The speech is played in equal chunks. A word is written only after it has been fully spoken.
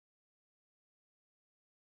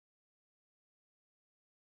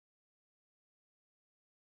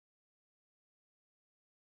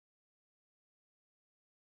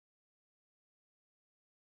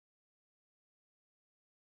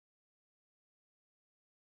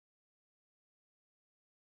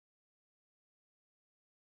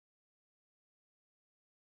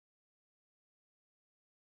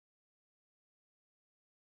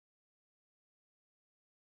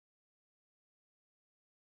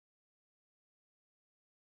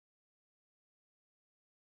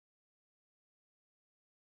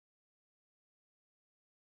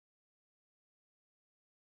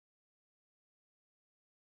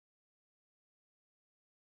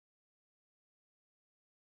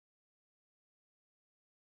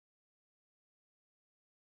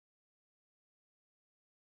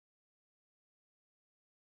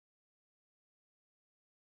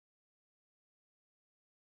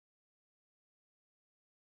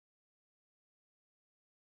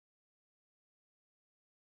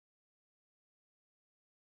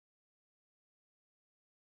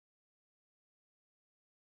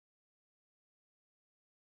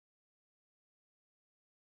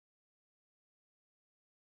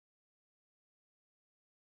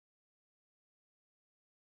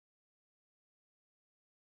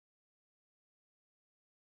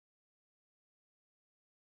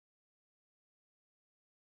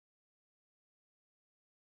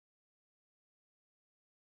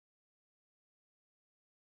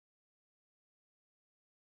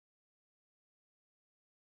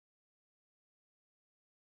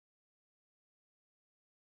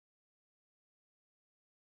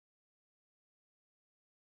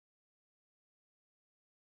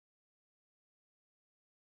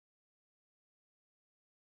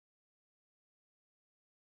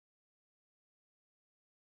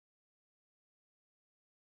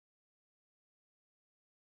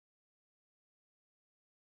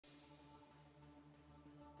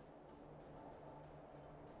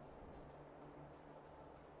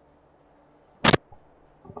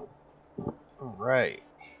Alright.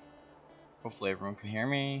 Hopefully everyone can hear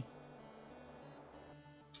me.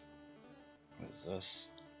 What is this?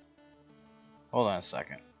 Hold on a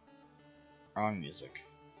second. Wrong music.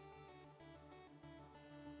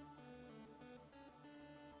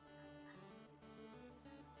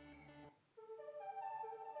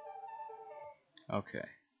 Okay.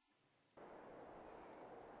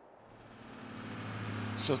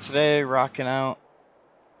 So today, rocking out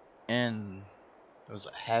in was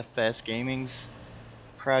it Half-Fast Gaming's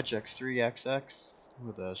Project 3XX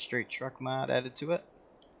with a straight truck mod added to it.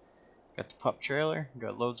 Got the pup trailer,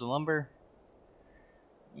 got loads of lumber,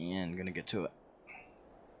 and gonna get to it.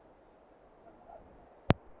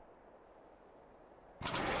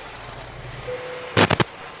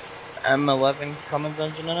 M11 Cummins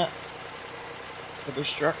engine in it for this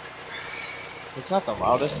truck. It's not the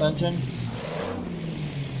loudest engine,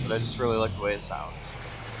 but I just really like the way it sounds.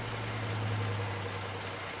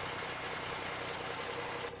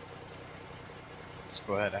 Let's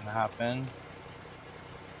go ahead and hop in.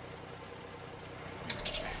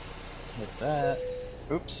 Hit that.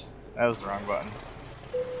 Oops, that was the wrong button.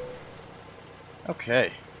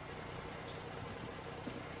 Okay.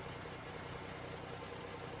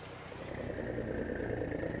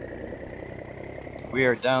 We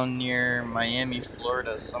are down near Miami,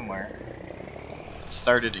 Florida somewhere.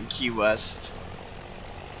 Started in Key West.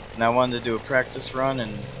 And I wanted to do a practice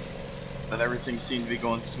run, but everything seemed to be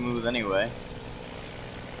going smooth anyway.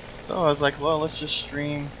 So I was like, well, let's just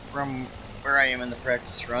stream from where I am in the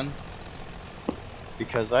practice run,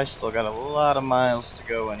 because I still got a lot of miles to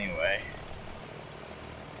go anyway.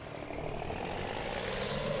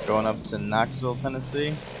 Going up to Knoxville,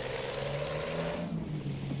 Tennessee.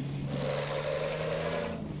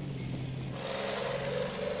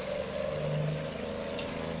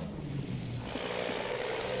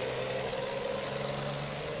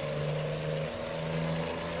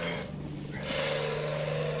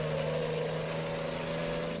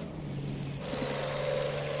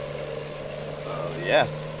 Yeah.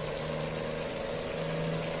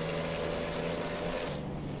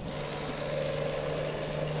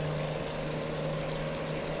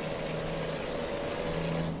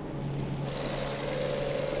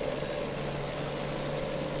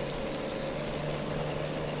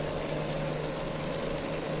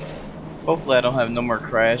 Hopefully I don't have no more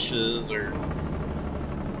crashes or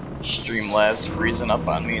Streamlabs freezing up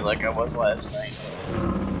on me like I was last night.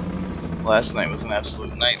 Last night was an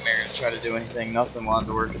absolute nightmare to try to do anything. Nothing wanted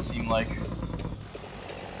to work, it seemed like.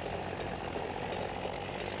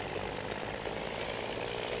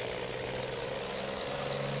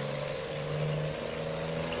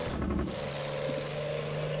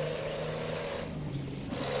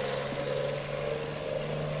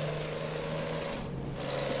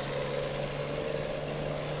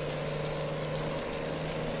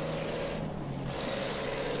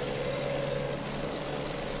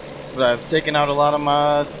 But I've taken out a lot of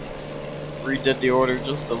mods, redid the order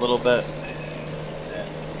just a little bit, and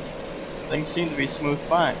things seem to be smooth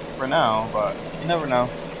fine for now, but you never know.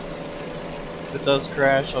 If it does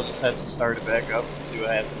crash, I'll just have to start it back up and see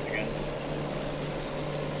what happens again.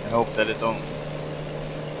 And hope that it don't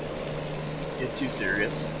get too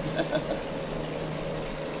serious.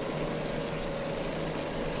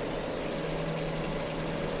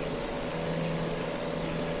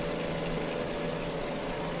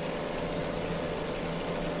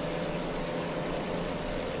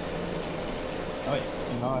 Oh,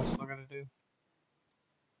 you know what I still gotta do?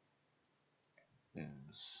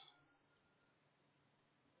 Is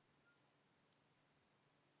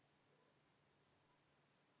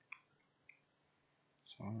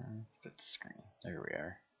fit the screen. There we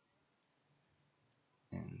are.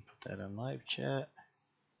 And put that on live chat.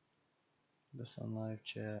 This on live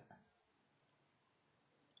chat.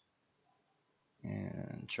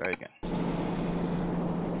 And try again.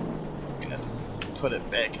 Gonna have to put it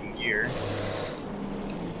back in gear.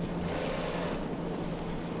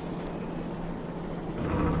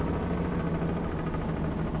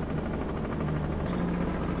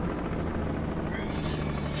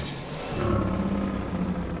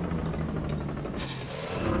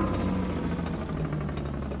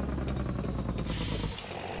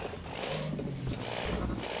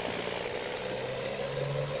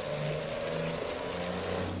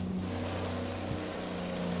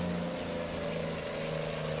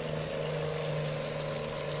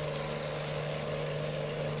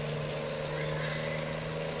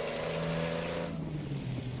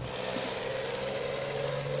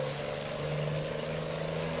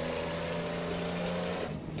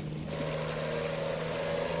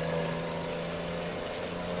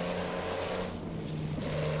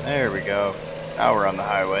 There we go. Now we're on the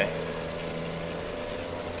highway.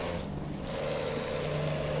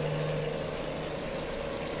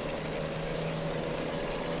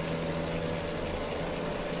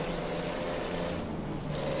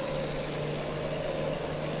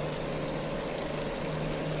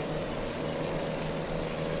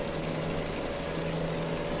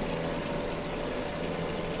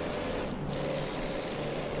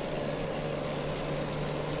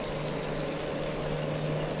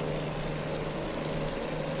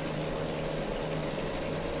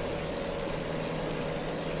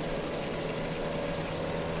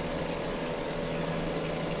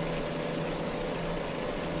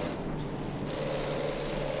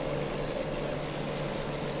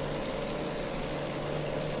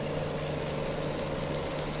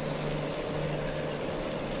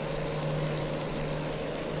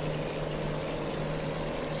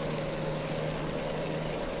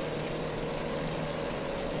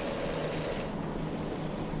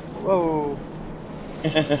 Whoa.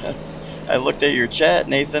 I looked at your chat,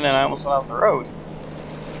 Nathan, and I almost went off the road.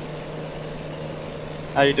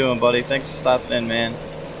 How you doing, buddy? Thanks for stopping in, man.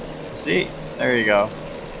 The seat? There you go.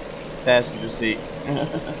 Passenger seat.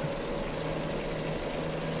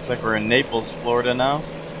 Looks like we're in Naples, Florida now.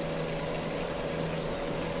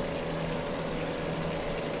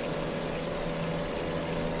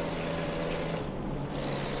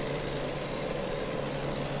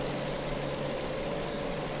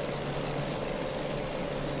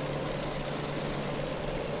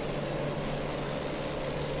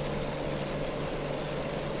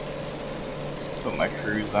 Put my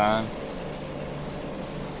cruise on.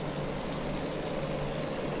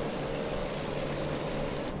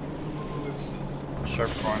 This sharp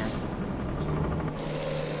corner.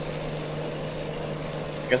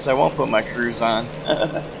 Guess I won't put my cruise on.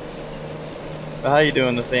 But how you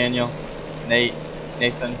doing, Nathaniel? Nate?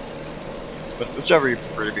 Nathan? Whichever you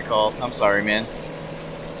prefer to be called. I'm sorry, man.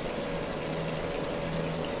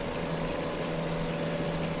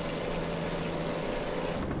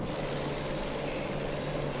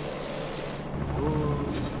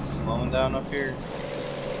 Slowing down up here.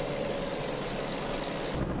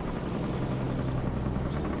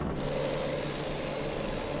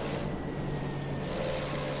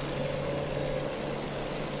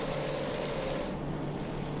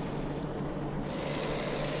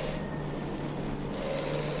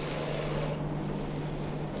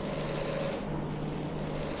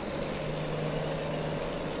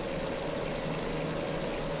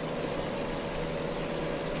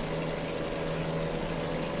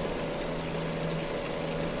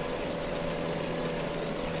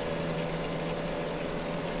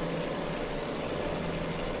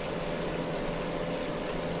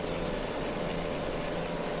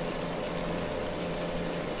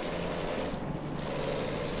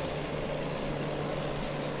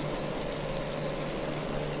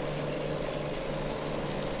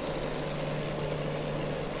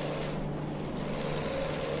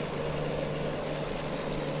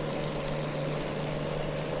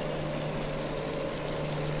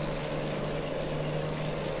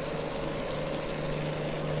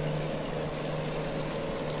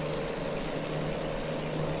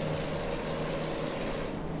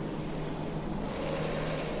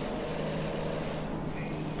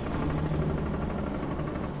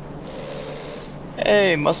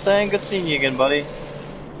 Hey, Mustang, good seeing you again, buddy.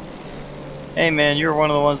 Hey, man, you were one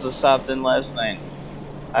of the ones that stopped in last night.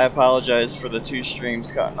 I apologize for the 2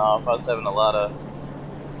 streams cutting off. I was having a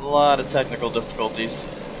lot of technical difficulties.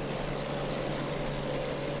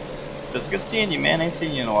 But it's good seeing you, man. I ain't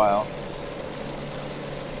seen you in a while.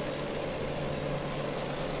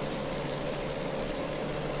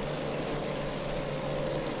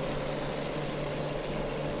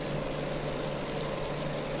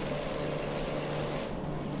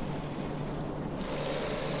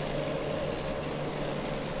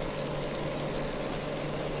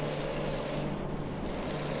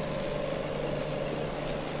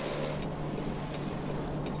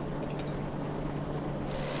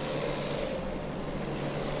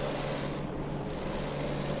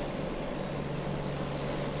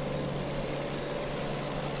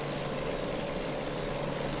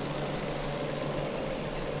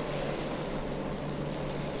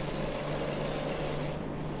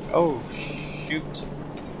 Oh, shoot.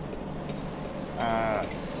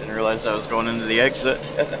 Didn't realize I was going into the exit.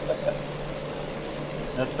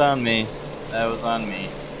 That's on me. That was on me.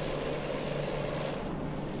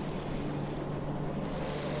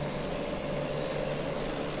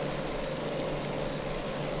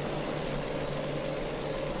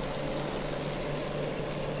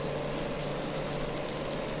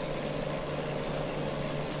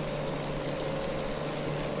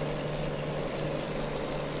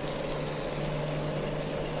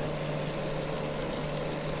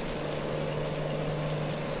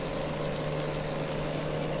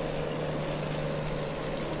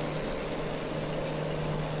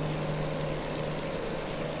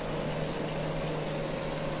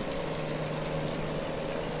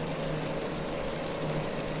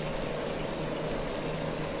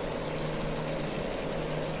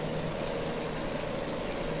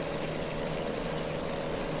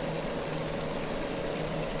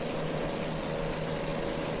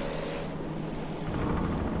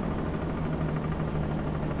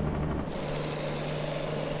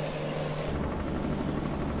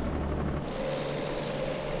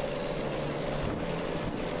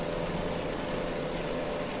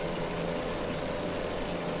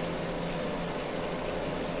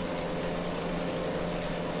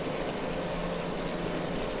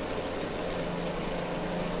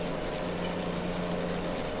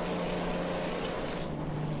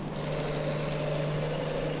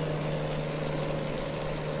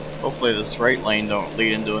 Hopefully this right lane don't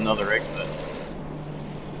lead into another exit.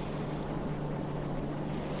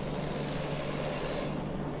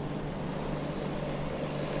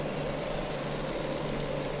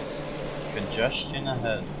 Congestion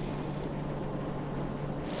ahead.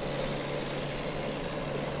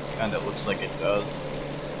 Kinda looks like it does.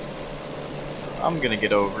 So I'm gonna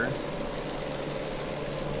get over.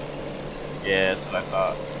 Yeah, that's what I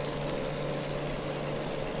thought.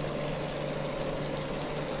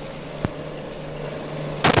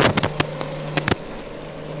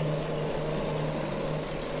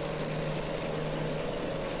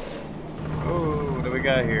 Oh, what do we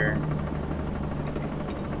got here?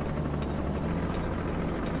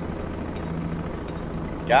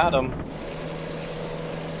 Got him.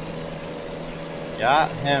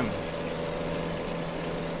 Got him.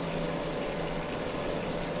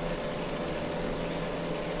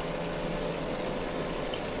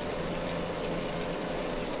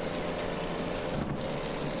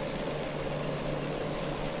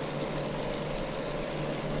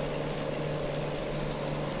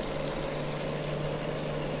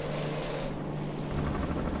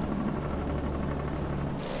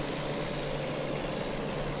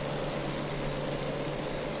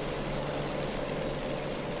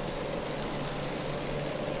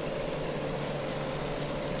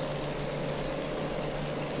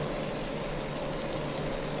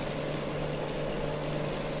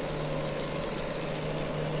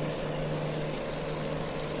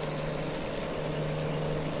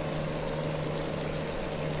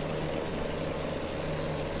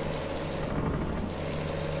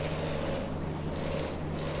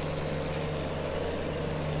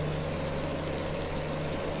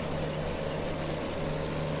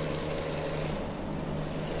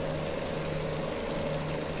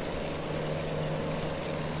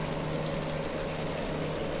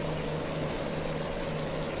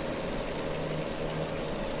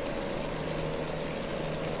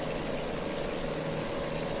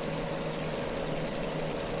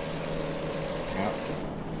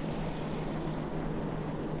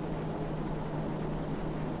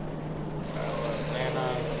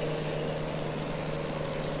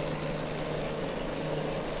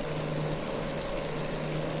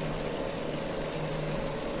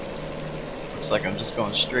 Looks like I'm just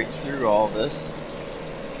going straight through all this.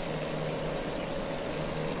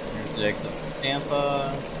 Here's the exit from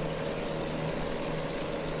Tampa.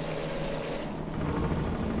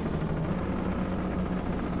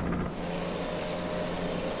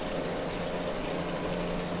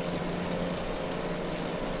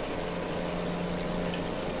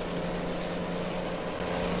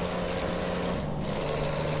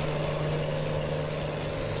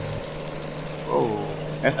 Whoa.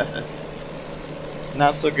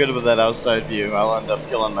 Not so good with that outside view. I'll end up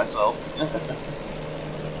killing myself.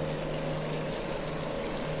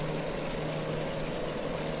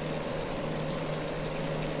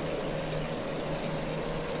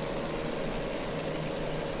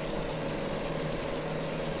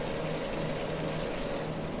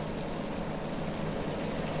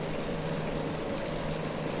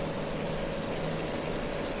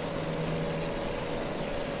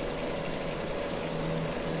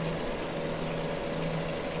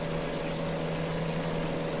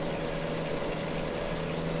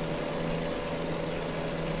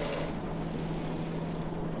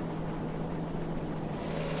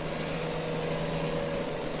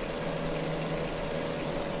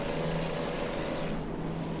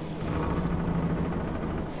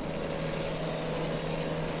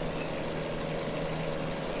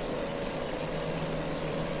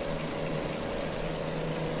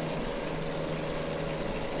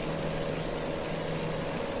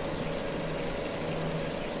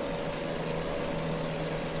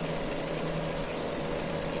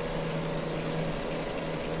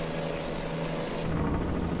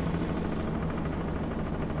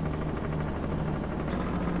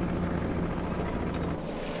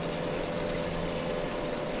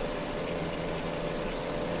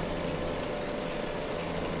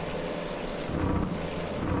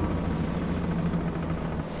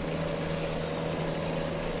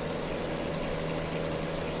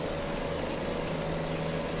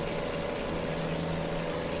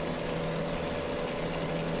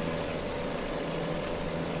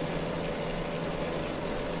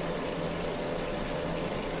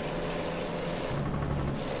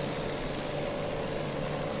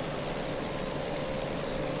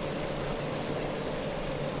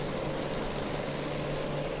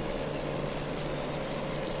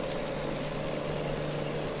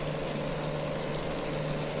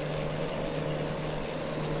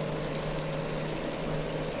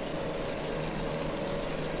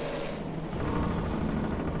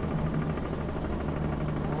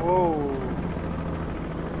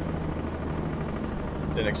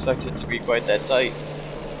 expect it to be quite that tight.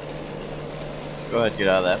 Let's go ahead and get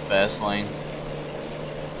out of that fast lane.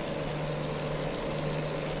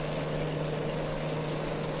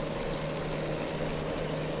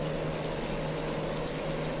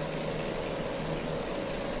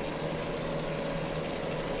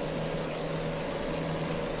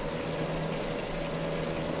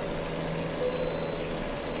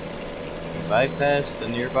 We bypassed the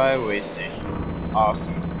nearby way station.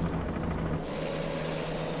 Awesome.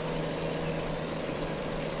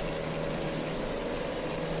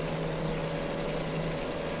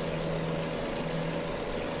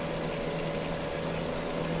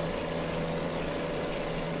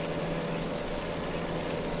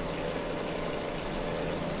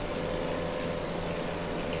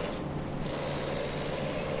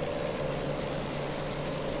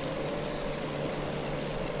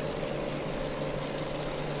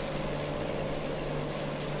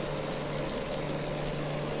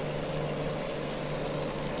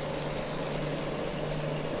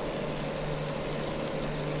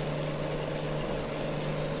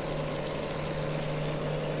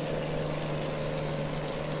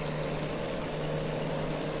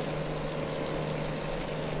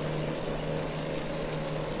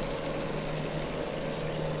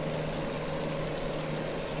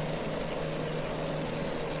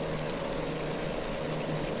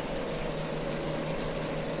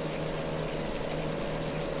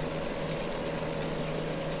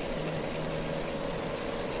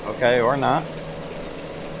 Okay, or not.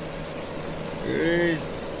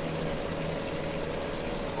 Jesus.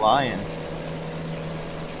 Flying.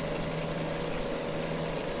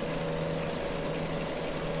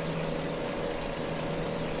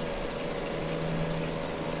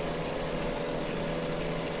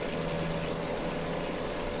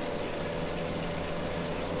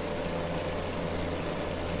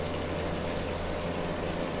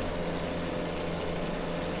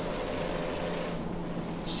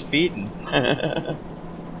 Speeding.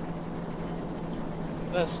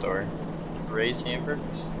 What's that store? Ray's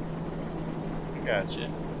Hamburgers?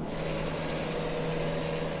 Gotcha.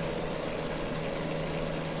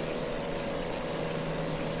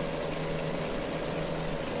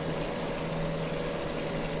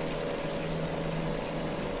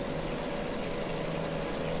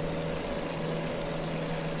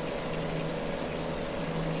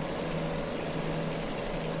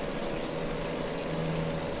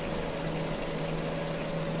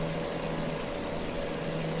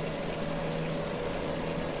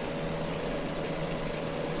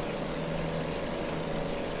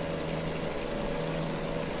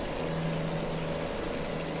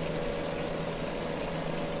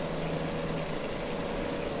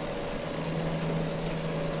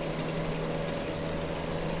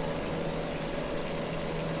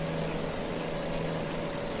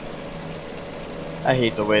 I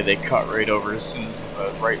hate the way they cut right over as soon as there's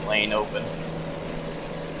a right lane open.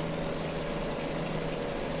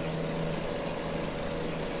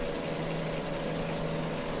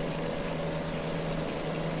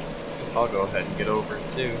 Guess I'll go ahead and get over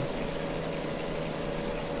too.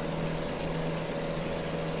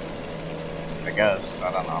 I guess,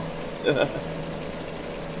 I don't know.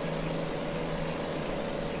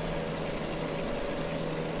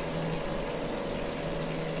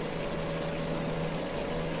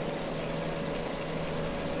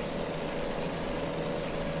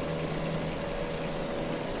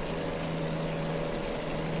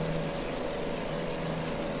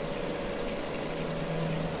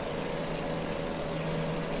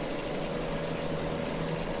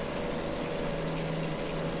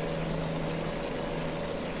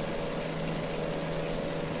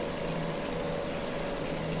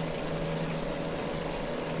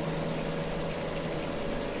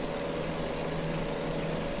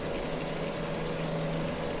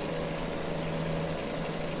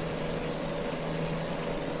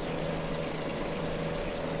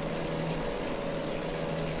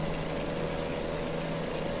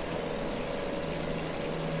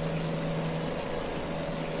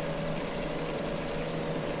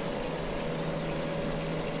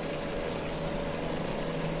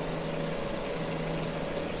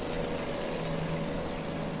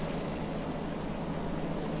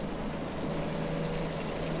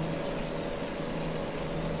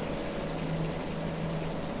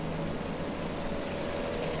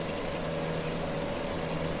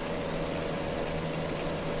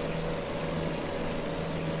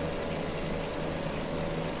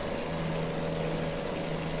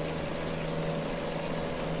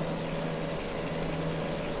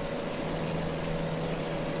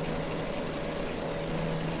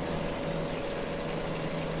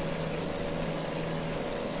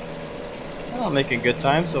 Well, I'm making good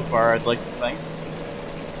time so far, I'd like to think.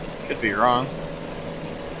 Could be wrong.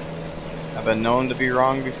 I've been known to be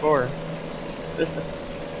wrong before.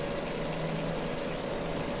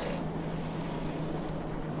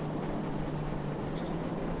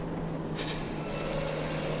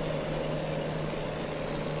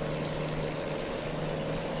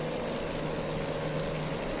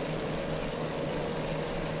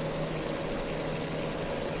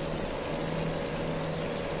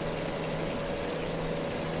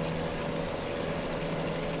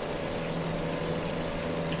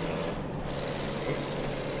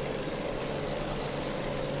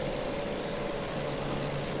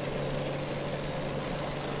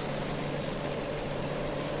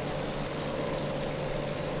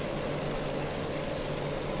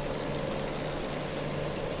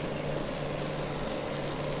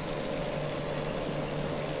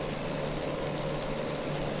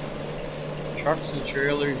 Trucks and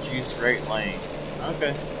trailers use right lane.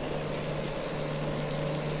 Okay.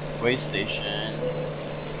 Way station.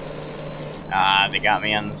 Ah, they got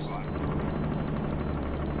me on this one.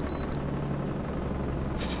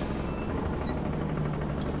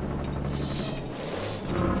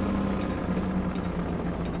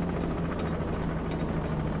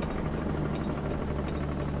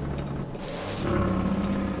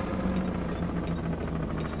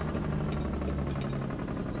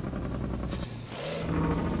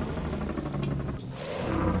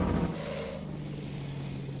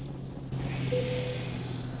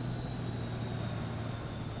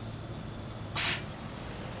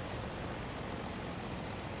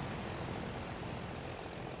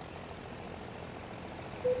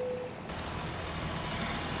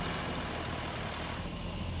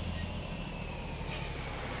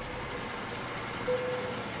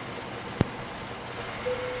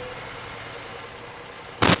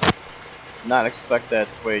 Not expect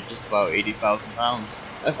that to weigh just about 80,000 pounds.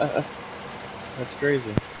 That's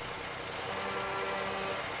crazy.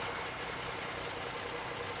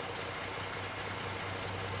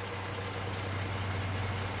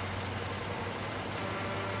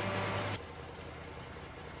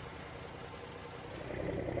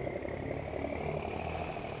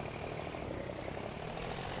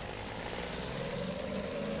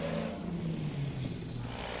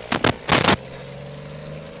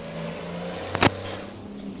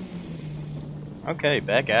 Okay,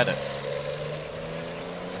 back at it.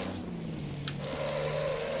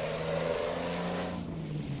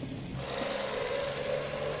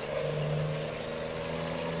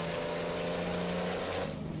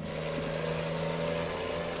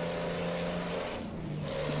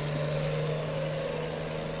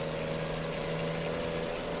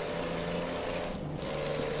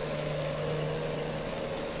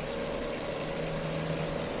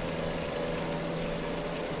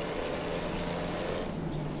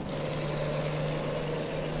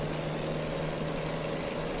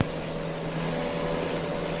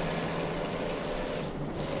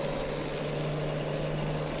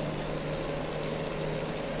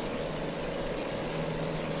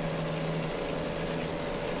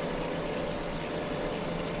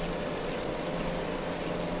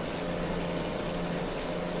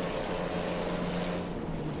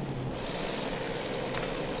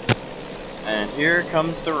 And here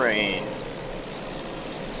comes the rain.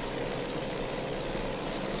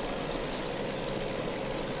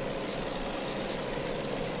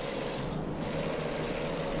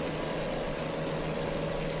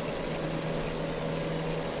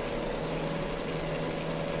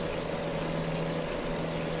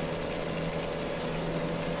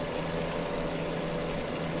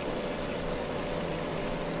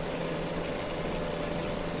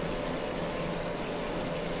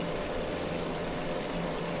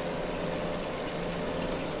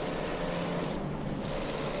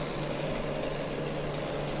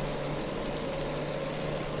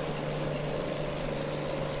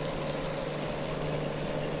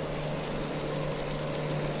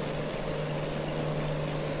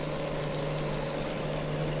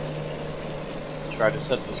 Try to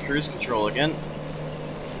set this cruise control again.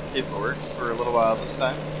 See if it works for a little while this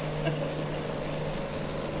time.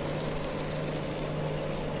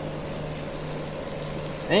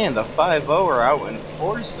 And the 5-0 are out in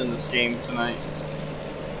force in this game tonight.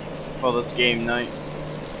 Well, this game night.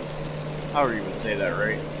 However you would say that,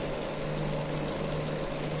 right?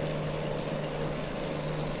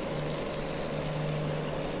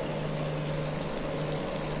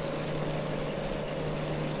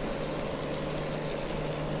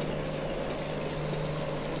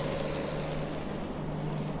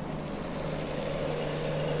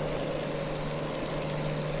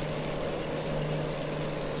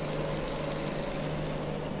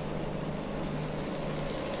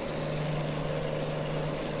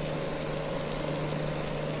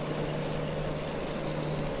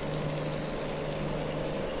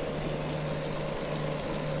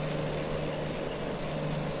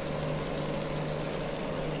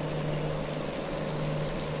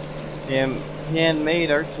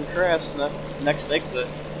 Handmade arts and crafts in the next exit.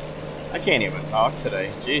 I can't even talk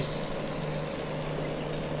today. Jeez.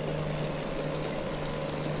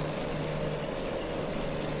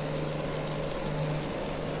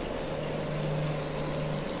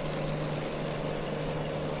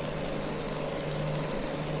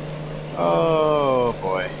 Oh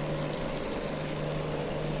boy.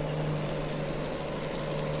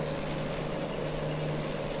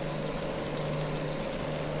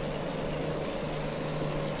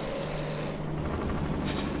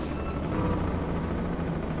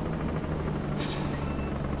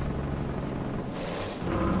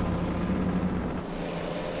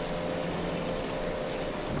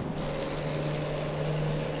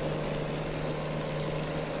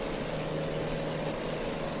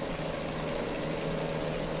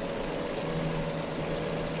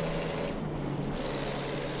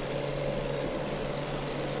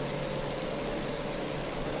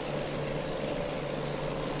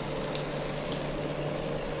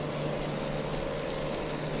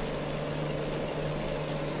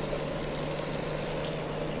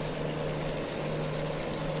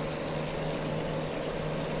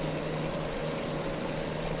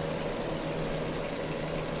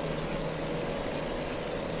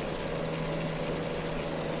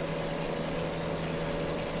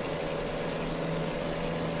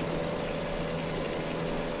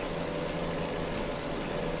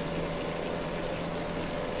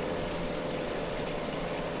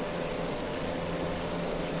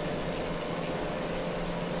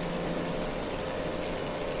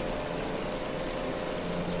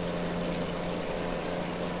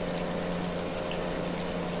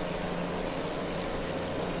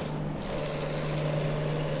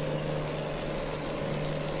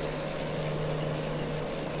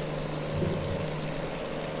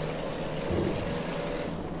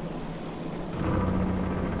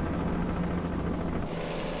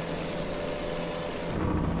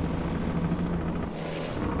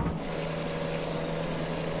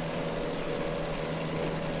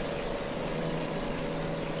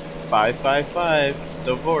 $555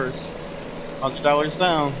 divorce. $100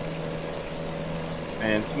 down.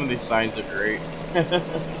 Man, some of these signs are great.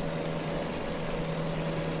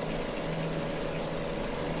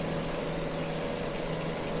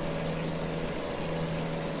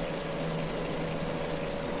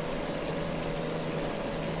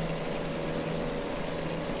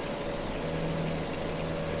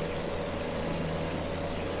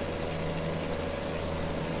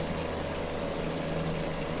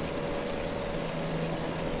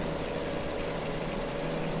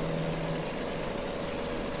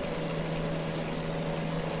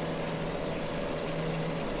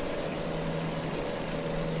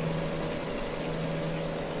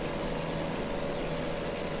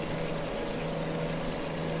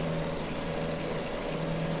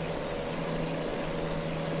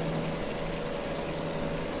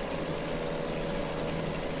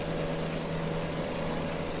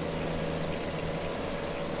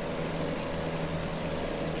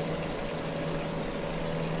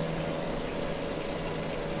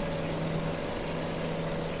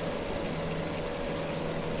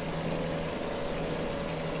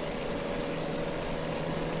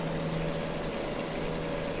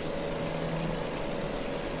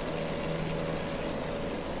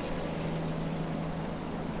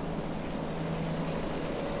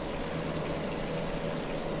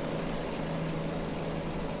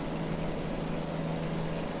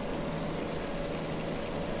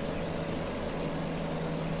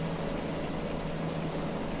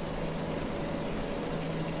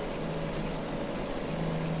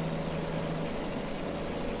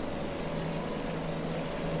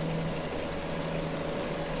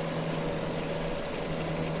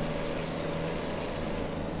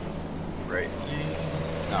 Right lane?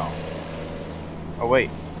 No. Oh wait.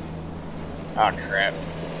 Ah, crap.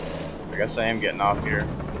 I guess I am getting off here.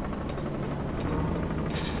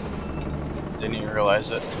 Didn't even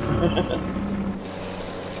realize it.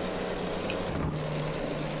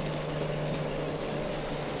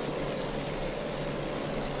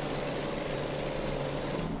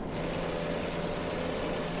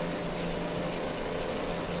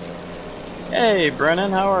 Hey,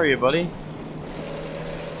 Brennan, how are you, buddy?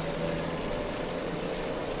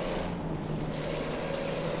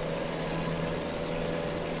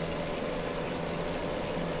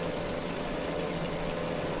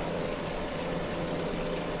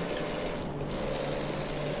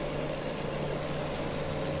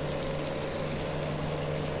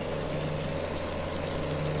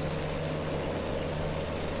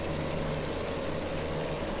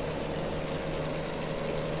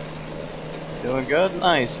 Doing good?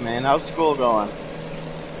 Nice, man. How's school going?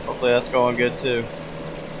 Hopefully that's going good too.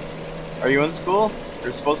 Are you in school?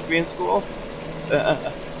 You're supposed to be in school?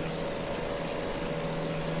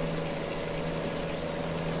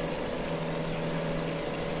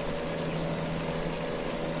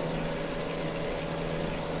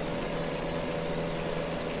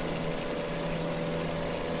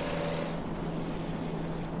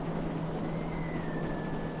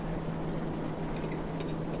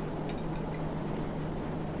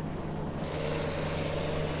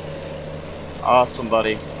 Awesome,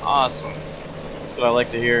 buddy. Awesome. That's what I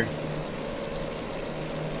like to hear.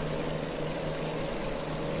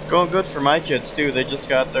 It's going good for my kids too. They just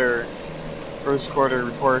got their first quarter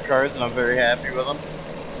report cards and I'm very happy with them.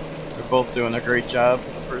 They're both doing a great job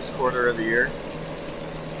for the first quarter of the year.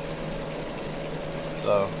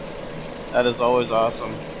 So, that is always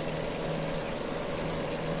awesome.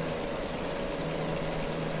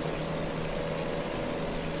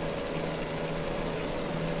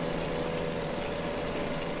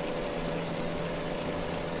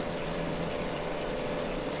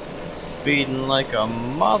 Speeding like a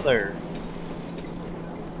mother.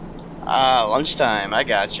 Ah, lunchtime. I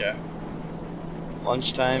gotcha.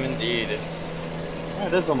 Lunchtime indeed. Yeah,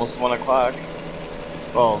 it is almost 1 o'clock.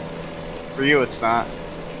 Well, for you it's not.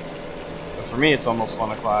 But for me it's almost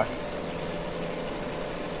 1 o'clock.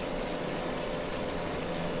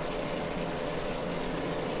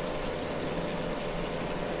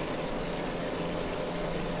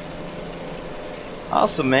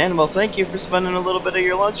 Awesome, man. Well, thank you for spending a little bit of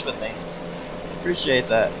your lunch with me. Appreciate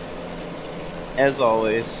that. As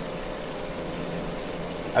always.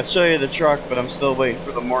 I'd show you the truck, but I'm still waiting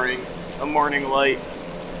for the morning light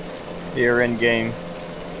here in game.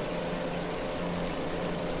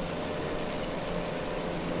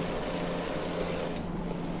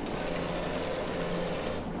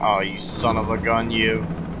 Oh, you son of a gun, you.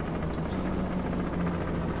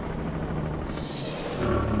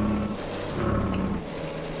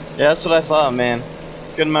 Yeah, that's what I thought, man.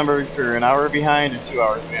 Couldn't remember if you're an hour behind or 2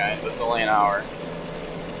 hours behind, but it's only an hour.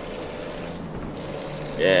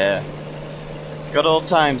 Yeah. Good old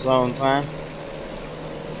time zones, huh?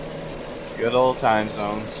 Good old time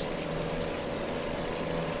zones.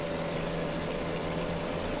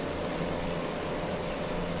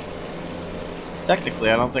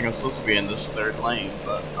 Technically, I don't think I'm supposed to be in this third lane,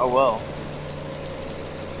 but oh well.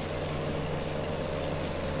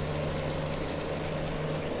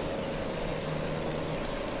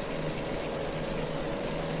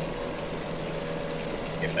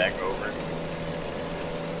 Get back over.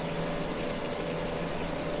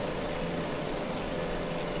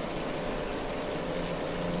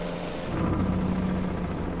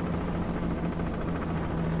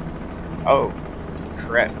 Oh,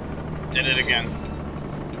 crap. Did it again.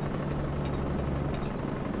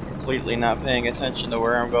 Completely not paying attention to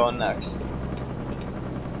where I'm going next.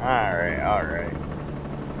 Alright, alright.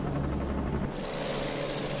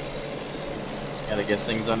 Gotta get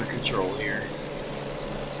things under control here.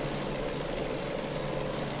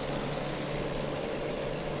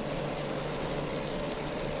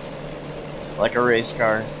 Like a race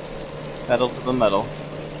car. Pedal to the metal.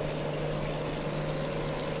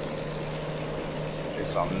 Okay,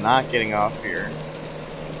 so I'm not getting off here.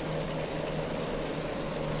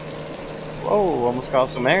 Whoa, almost caught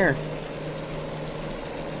some air.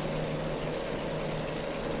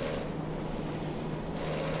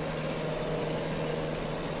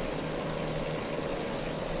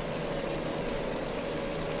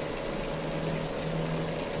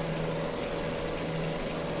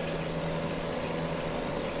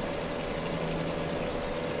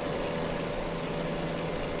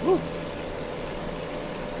 Woo.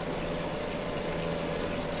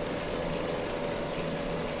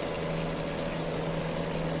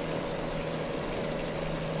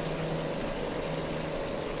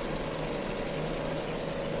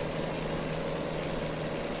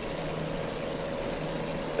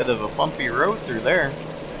 Bit of a bumpy road through there.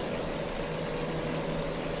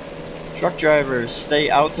 Truck drivers, stay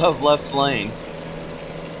out of left lane.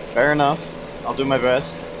 Fair enough. I'll do my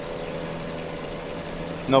best.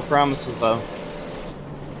 No promises though.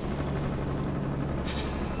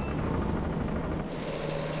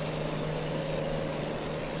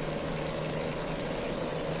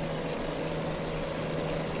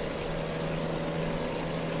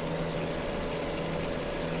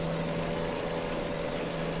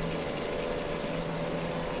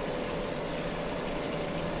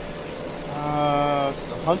 It's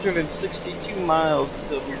 162 miles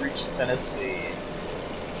until we reach Tennessee.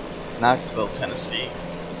 Knoxville, Tennessee.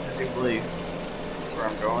 I do believe that's where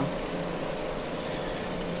I'm going.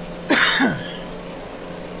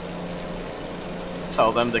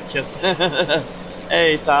 Tell them to kiss.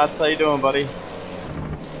 Hey, Tots, how you doing, buddy?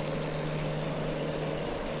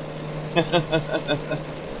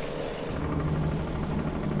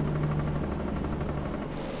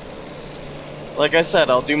 Like I said,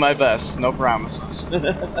 I'll do my best. No promises.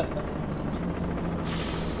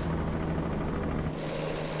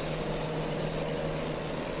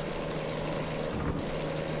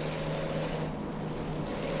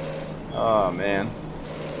 Oh, man.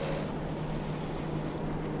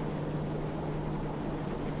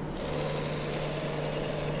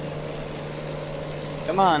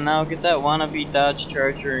 Come on now, get that wannabe Dodge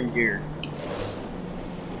Charger in gear.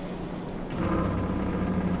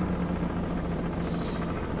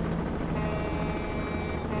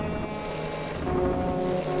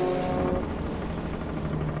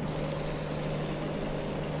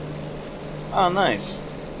 Oh, nice.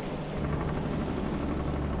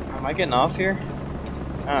 Am I getting off here?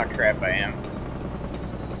 Oh crap, I am.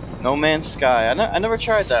 No Man's Sky. I never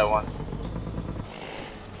tried that one.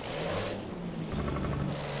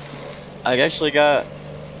 I actually got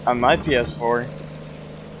on my PS4.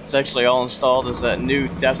 It's actually all installed as that new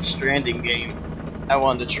Death Stranding game I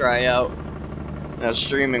wanted to try out. And I was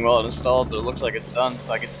streaming while it installed, but it looks like it's done,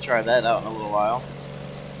 so I get to try that out in a little while.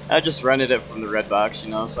 I just rented it from the Redbox,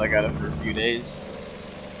 you know, so I got it for a few days.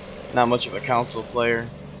 Not much of a console player,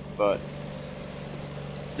 but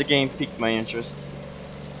the game piqued my interest.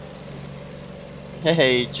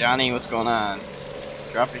 Hey, Johnny, what's going on?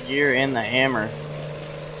 Drop a gear and the hammer.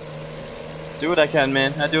 Do what I can,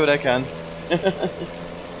 man. I do what I can.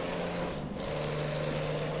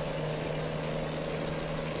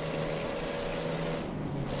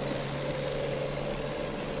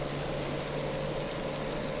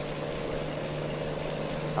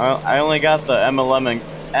 I only got the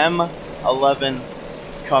M11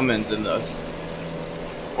 Cummins in this.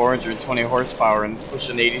 420 horsepower and it's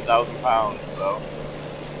pushing 80,000 pounds, so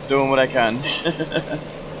doing what I can.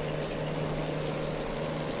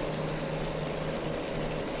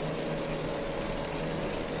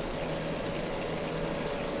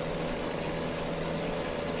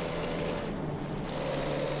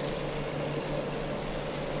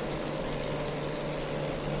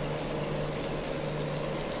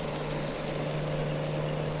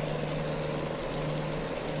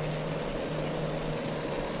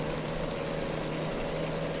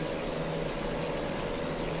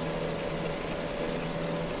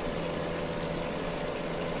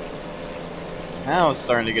 Now it's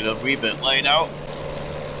starting to get a wee bit light out.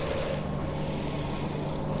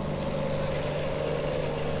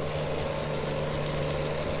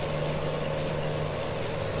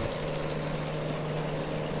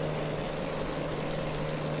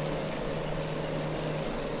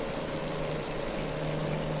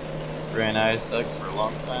 Ran ISX for a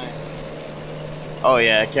long time. Oh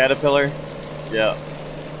yeah, Caterpillar? Yeah.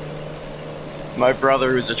 My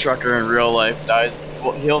brother, who's a trucker in real life, dies.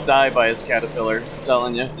 Well, he'll die by his Caterpillar, I'm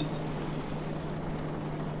telling you.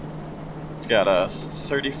 It's got a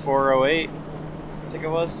 3408, I think it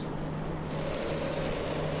was.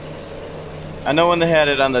 I know when they had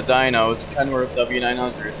it on the dyno, it's a Kenworth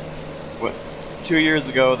W900. 2 years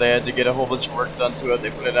ago, they had to get a whole bunch of work done to it. They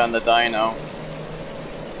put it on the dyno,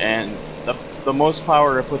 and the most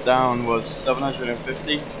power it put down was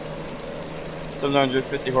 750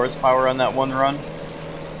 horsepower on that one run.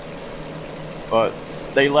 But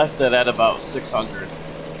they left it at about 600,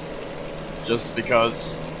 just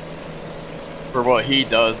because for what he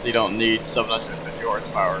does, he don't need 750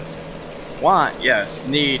 horsepower. Want, yes.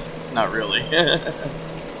 Need, not really.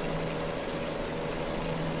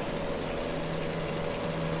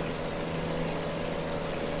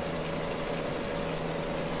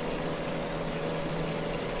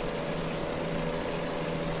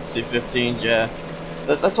 C15s, yeah.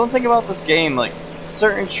 So that's one thing about this game, like,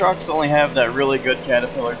 certain trucks only have that really good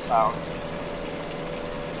Caterpillar sound.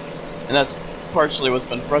 And that's partially what's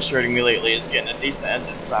been frustrating me lately, is getting a decent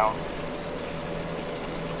engine sound.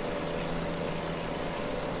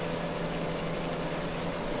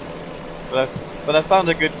 But I found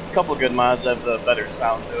a couple good mods that have the better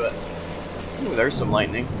sound to it. Ooh, there's some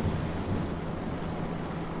lightning.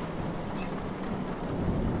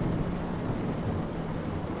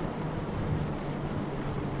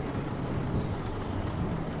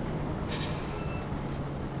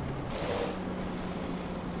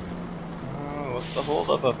 What's the hold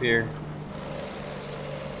up here?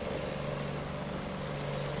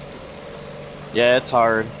 Yeah, it's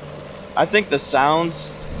hard. I think the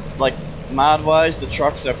sounds, like, mod-wise, the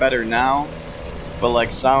trucks are better now, but, like,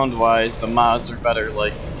 sound-wise, the mods are better,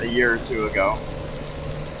 like, a year or two ago.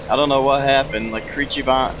 I don't know what happened, like, Creechy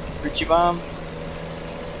Bomb?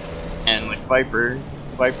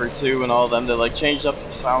 Viper 2 and all them, they like changed up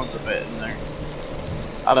the sounds a bit in there.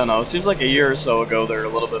 I don't know, it seems like a year or so ago they're a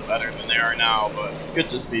little bit better than they are now, but it could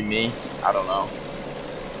just be me. I don't know.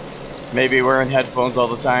 Maybe wearing headphones all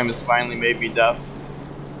the time has finally made me deaf.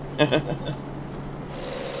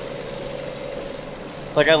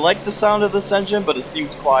 Like, I like the sound of this engine, but it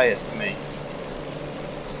seems quiet to me.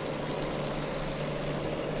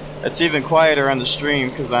 It's even quieter on the stream,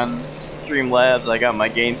 because on Streamlabs I got my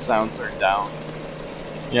game sound turned down.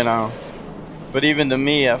 You know. But even to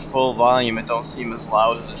me, at full volume, it don't seem as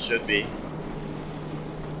loud as it should be.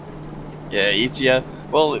 Yeah, ETS.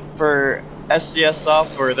 Well, for SCS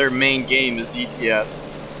software, their main game is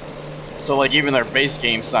ETS. So, like, even their base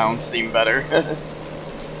game sounds seem better.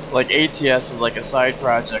 Like, ATS is like a side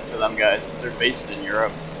project to them guys, because they're based in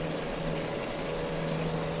Europe.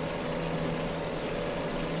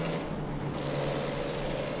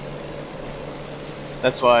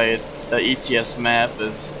 That's why the ETS map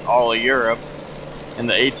is all of Europe, and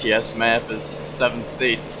the ATS map is 7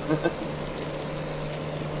 states.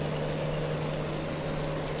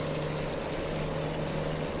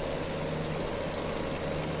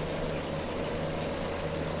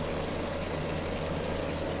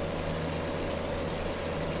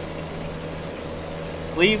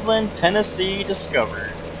 Cleveland, Tennessee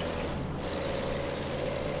discovered.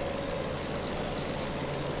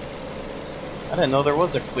 I didn't know there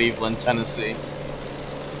was a Cleveland, Tennessee.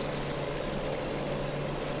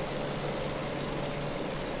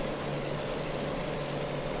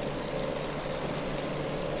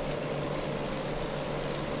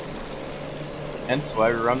 Hence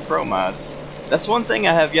why we run pro mods. That's one thing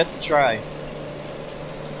I have yet to try.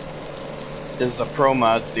 Is the pro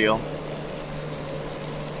mods deal.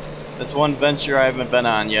 That's one venture I haven't been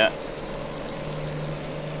on yet.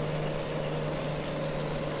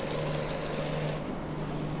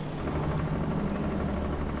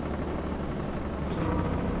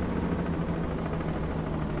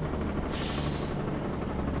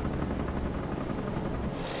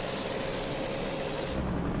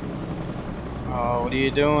 Oh, what are you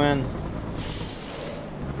doing?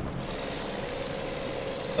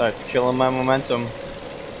 So it's killing my momentum.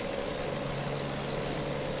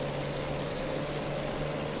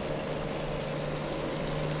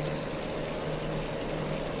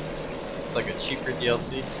 It's like a cheaper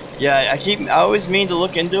DLC. Yeah, I always mean to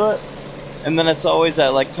look into it, and then it's always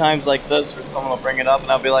at like times like this where someone will bring it up, and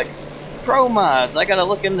I'll be like, "Pro mods, I gotta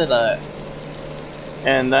look into that."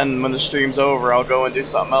 And then when the stream's over, I'll go and do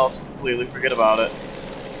something else, completely forget about it.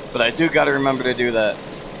 But I do gotta remember to do that.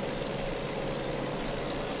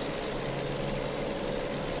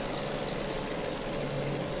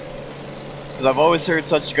 Because I've always heard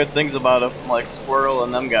such good things about it from like Squirrel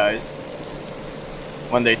and them guys.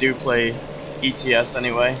 When they do play ETS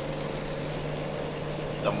anyway.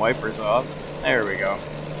 Get them wipers off. There we go.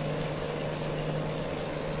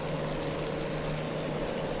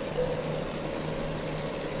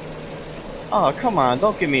 Oh, come on,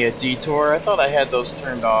 don't give me a detour. I thought I had those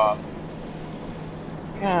turned off.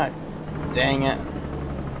 God dang it.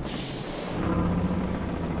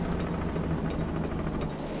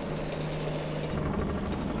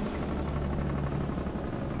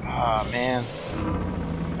 Ah, man.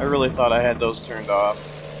 I really thought I had those turned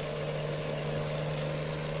off.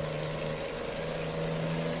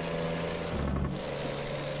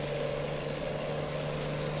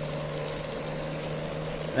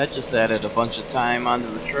 That just added a bunch of time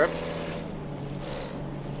onto the trip.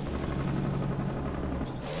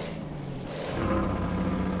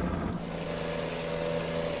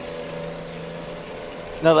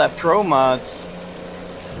 Now that Pro Mods,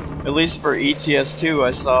 at least for ETS2,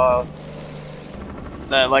 I saw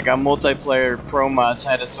that like a multiplayer Pro Mods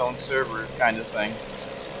had its own server kind of thing.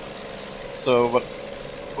 So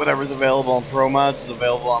whatever's available on Pro Mods is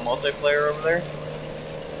available on multiplayer over there?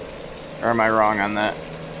 Or am I wrong on that?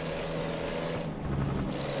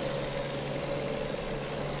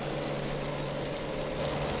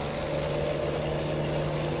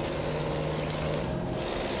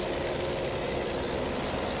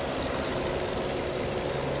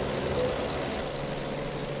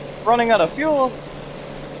 Running out of fuel?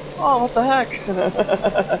 Oh, what the heck?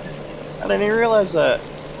 I didn't even realize that.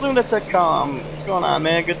 Lunatic.com, what's going on,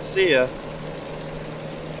 man? Good to see ya.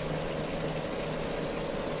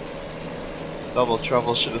 Double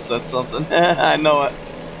Trouble should have said something. I know it.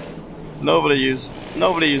 Nobody uses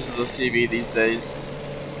a CB these days.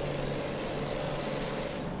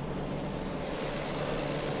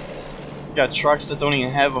 Got trucks that don't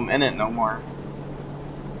even have them in it no more.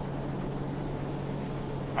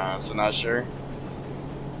 So not sure.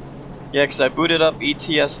 Yeah, because I booted up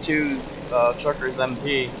ETS2's Truckers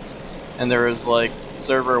MP, and there was like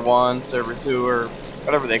server 1, server 2, or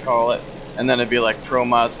whatever they call it, and then it'd be like Pro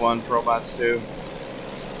Mods 1, Pro Mods 2.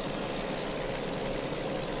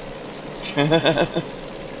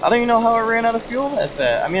 I don't even know how I ran out of fuel that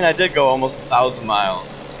fast. I mean, I did go almost 1,000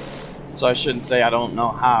 miles, so I shouldn't say I don't know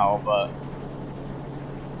how, but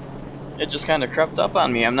it just kind of crept up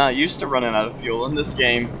on me. I'm not used to running out of fuel in this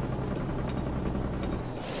game.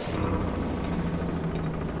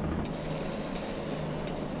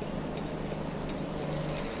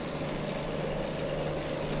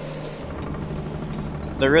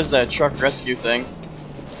 There is that truck rescue thing.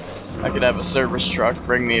 I could have a service truck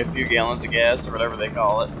bring me a few gallons of gas or whatever they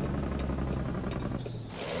call it.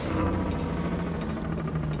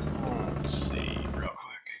 Let's see real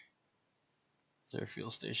quick. Is there a fuel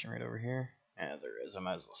station right over here? Yeah, there is. I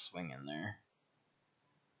might as well swing in there.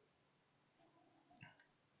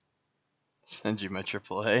 Send you my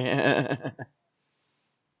AAA.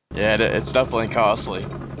 Yeah, it's definitely costly.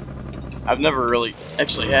 I've never really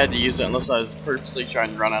actually had to use it unless I was purposely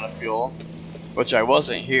trying to run out of fuel. Which I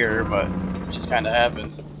wasn't here, but it just kind of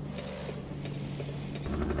happened.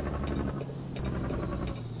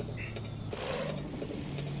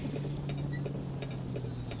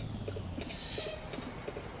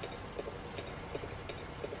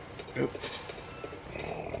 Oop.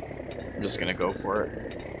 I'm just gonna go for it.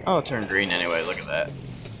 Oh, it turned green anyway, look at that.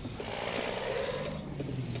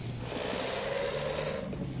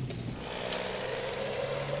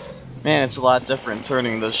 Man, it's a lot different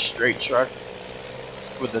turning the straight truck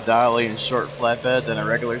with the dolly and short flatbed than a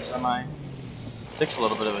regular semi. It takes a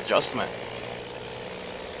little bit of adjustment.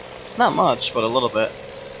 Not much, but a little bit.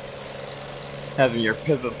 Having your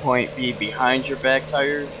pivot point be behind your back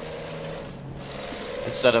tires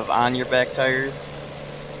instead of on your back tires.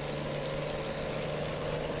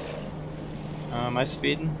 Am I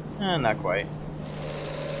speeding? Not quite.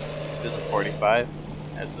 It is a 45.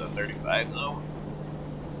 That's a 35 though.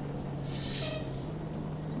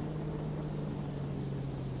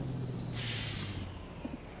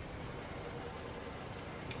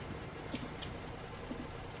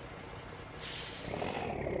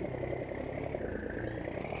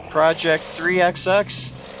 Project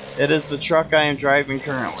 3XX. It is the truck I am driving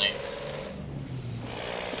currently.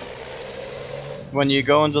 When you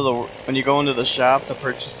go into the shop to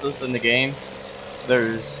purchase this in the game,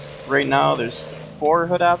 right now there's 4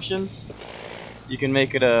 hood options. You can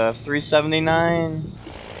make it a 379,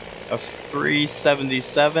 a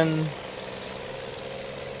 377,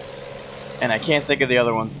 and I can't think of the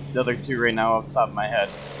other 2 right now off the top of my head.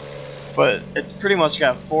 But it's pretty much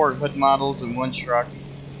got 4 hood models in one truck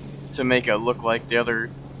to make it look like the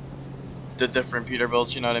different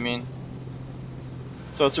Peterbilts, you know what I mean?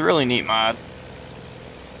 So it's a really neat mod.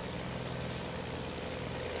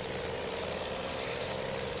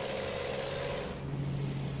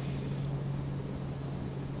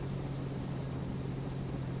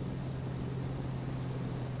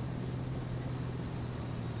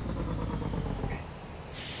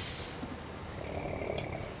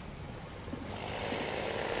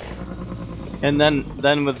 And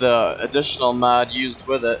then with the additional mod used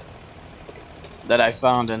with it that I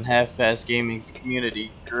found in Half-Fast Gaming's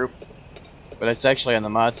community group, but it's actually on the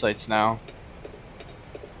mod sites now.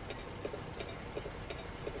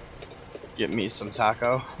 Get me some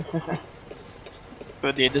taco.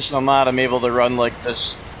 With the additional mod, I'm able to run like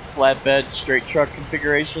this flatbed straight truck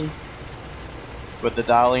configuration with the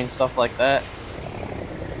dolly and stuff like that.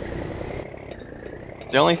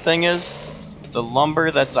 The only thing is, the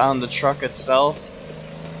lumber that's on the truck itself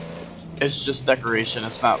is just decoration.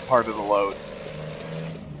 It's not part of the load.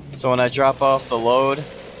 So when I drop off the load,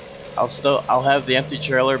 I'll have the empty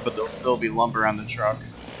trailer, but there'll still be lumber on the truck.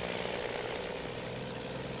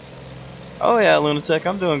 Oh yeah, lunatic,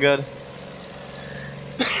 I'm doing good.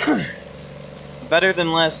 Better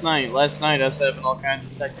than last night. Last night I was having all kinds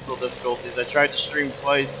of technical difficulties. I tried to stream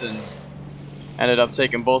twice and ended up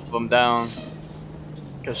taking both of them down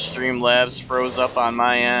because Streamlabs froze up on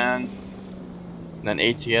my end, and then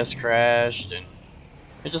ATS crashed, and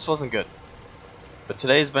it just wasn't good. But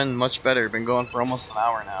today's been much better. Been going for almost an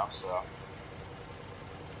hour now, so.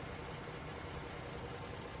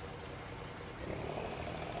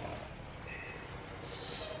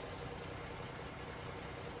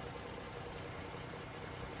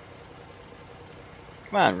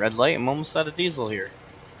 Come on, red light, I'm almost out of diesel here.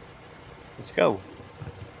 Let's go.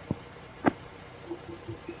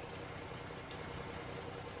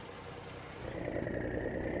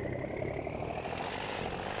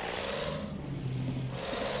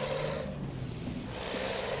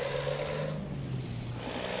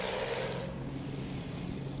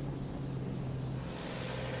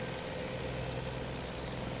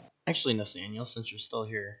 Actually, Nathaniel, since you're still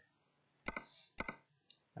here,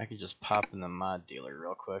 I could just pop in the mod dealer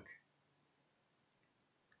real quick.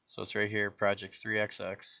 So it's right here, Project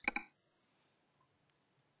 3XX.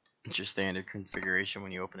 It's your standard configuration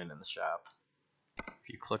when you open it in the shop. If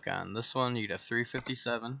you click on this one, you'd have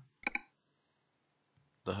 357,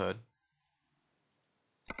 the hood,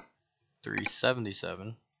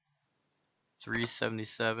 377,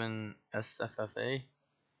 377 SFFA,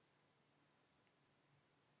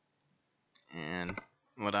 and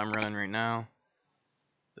what I'm running right now,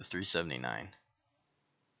 the 379.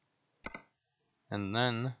 And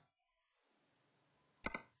then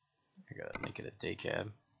I gotta make it a day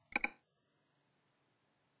cab.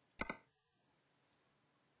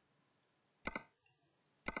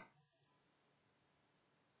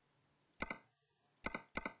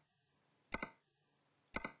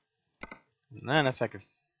 And then if I could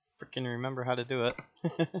freaking remember how to do it.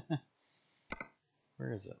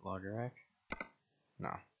 Where is it? Logger rack? No.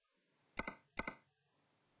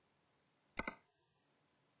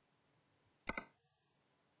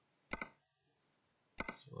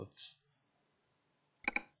 So let's.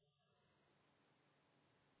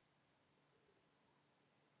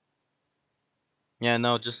 Yeah,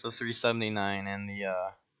 no, just the 379 and the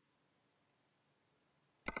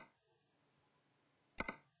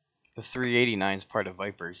 389 is part of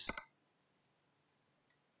Vipers.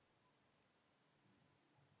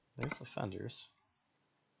 There's the fenders.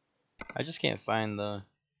 I just can't find the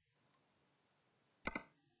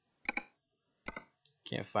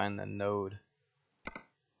node.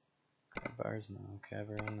 Bars no,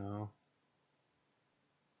 cover no.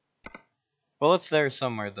 Well, it's there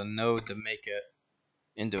somewhere, the node to make it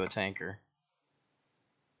into a tanker.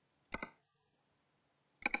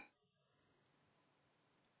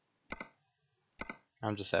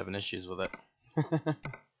 I'm just having issues with it.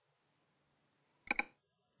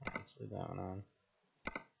 Let's leave that one on.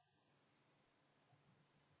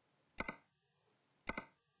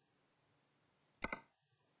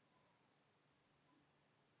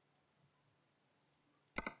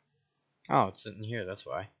 Oh, it's sitting here, that's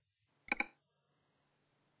why.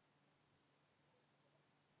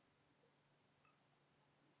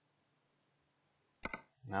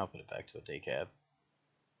 Now I'll put it back to a day cab.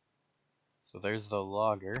 So there's the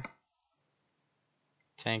logger.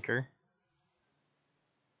 Tanker.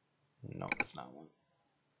 No, that's not one.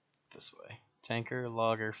 This way. Tanker,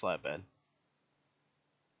 logger, flatbed.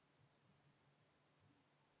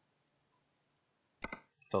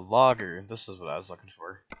 The logger, this is what I was looking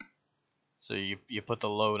for. So you put the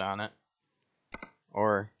load on it.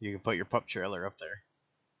 Or you can put your pup trailer up there.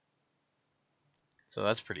 So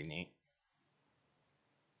that's pretty neat.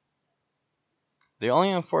 The only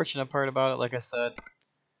unfortunate part about it, like I said,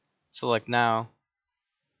 so like now,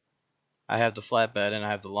 I have the flatbed and I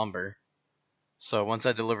have the lumber. So once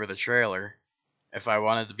I deliver the trailer, if I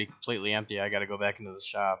want it to be completely empty, I gotta go back into the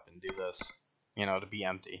shop and do this, you know, to be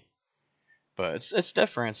empty. But it's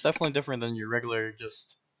different. It's definitely different than your regular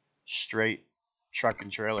just straight truck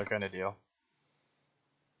and trailer kind of deal.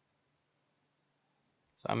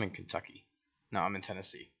 So I'm in Kentucky. No, I'm in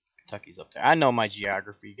Tennessee. Kentucky's up there. I know my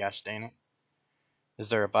geography, gosh dang it. Is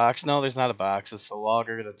there a box? No, there's not a box. It's the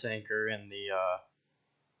logger, the tanker, and the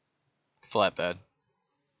flatbed.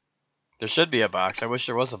 There should be a box. I wish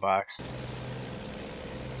there was a box.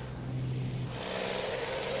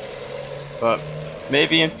 But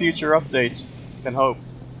maybe in future updates, can hope.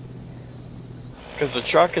 Because the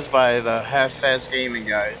truck is by the Half-Fast Gaming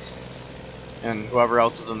guys, and whoever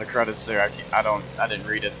else is in the credits there. I didn't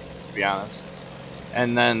read it, to be honest.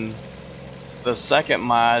 And then the second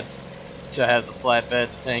mod to have the flatbed,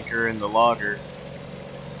 the tanker, and the logger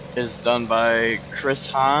is done by Chris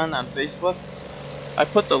Hahn on Facebook. I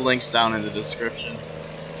put the links down in the description,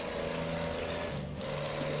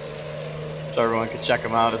 so everyone can check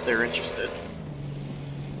them out if they're interested.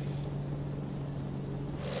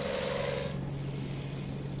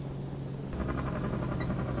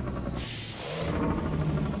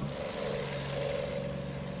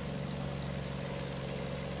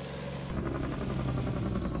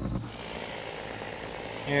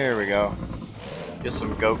 Here we go. Get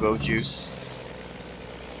some go-go juice.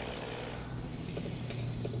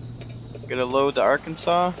 Get a load to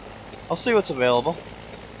Arkansas. I'll see what's available.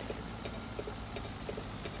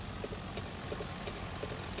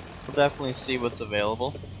 We'll definitely see what's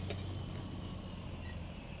available.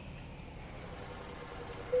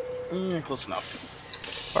 Close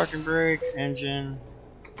enough. Parking brake, engine,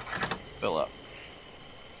 fill up.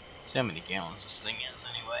 Let's see how many gallons this thing is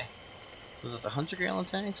anyway. Was it the 100-gallon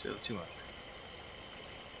tanks or the 200?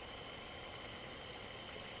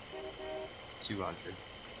 200.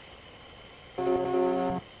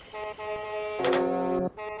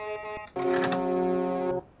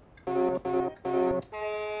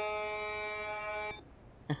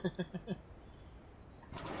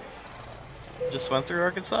 Just went through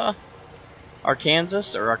Arkansas?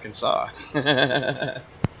 Arkansas or Arkansas?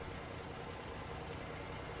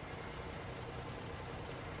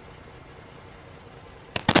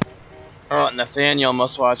 Oh, Nathaniel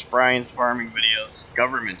must watch Brian's farming videos.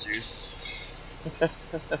 Government juice.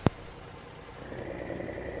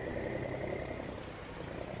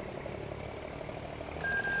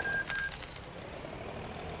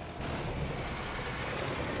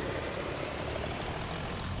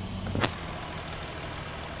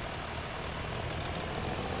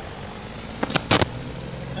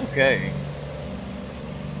 Okay.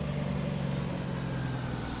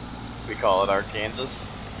 We call it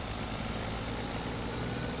Arkansas.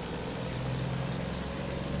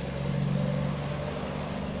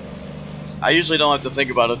 I usually don't have to think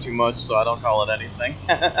about it too much, so I don't call it anything.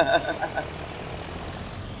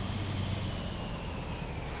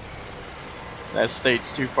 That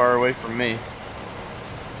state's too far away from me.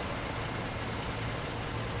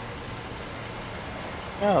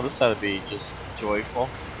 Oh, this ought to be just joyful.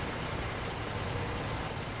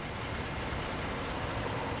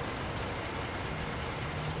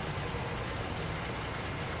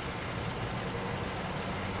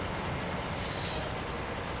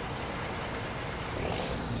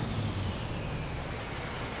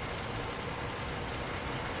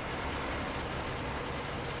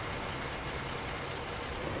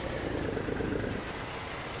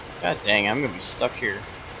 God dang, I'm gonna be stuck here.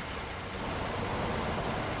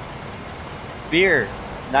 Beer,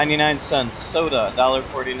 99 cents. Soda,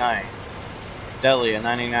 $1.49. Deli, a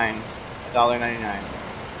 99, $1.99.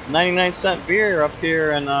 99-cent beer up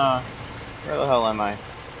here in, where the hell am I?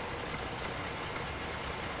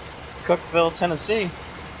 Cookeville, Tennessee.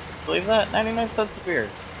 Believe that? 99 cents a beer.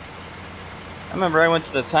 I remember I went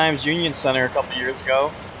to the Times Union Center a couple years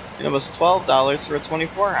ago, and it was $12 for a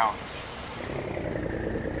 24-ounce.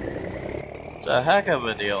 It's a heck of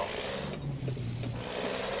a deal.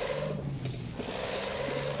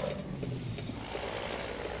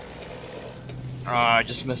 Oh, I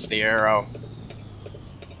just missed the arrow.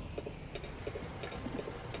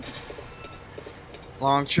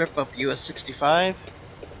 Long trip up US 65?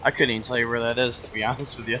 I couldn't even tell you where that is, to be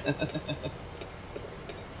honest with you.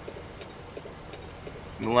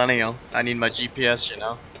 Millennial. I need my GPS, you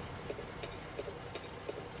know.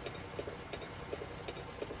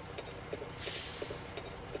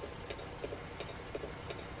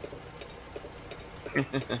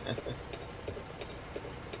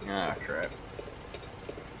 Ah, crap.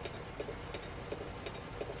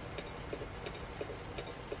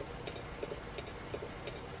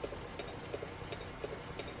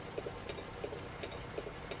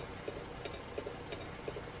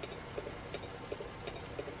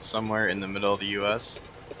 Somewhere in the middle of the US.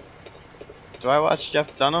 Do I watch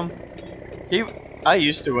Jeff Dunham? I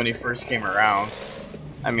used to when he first came around.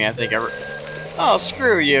 I mean, I think Oh,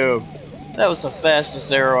 screw you! That was the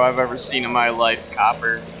fastest arrow I've ever seen in my life,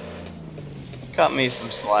 Copper. Cut me some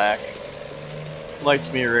slack.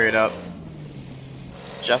 Lights me right up.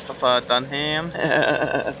 Jeff Dunham?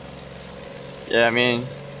 Yeah, I mean,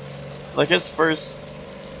 like his first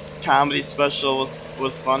comedy special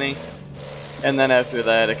was funny. And then after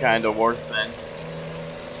that, it kind of wore thin.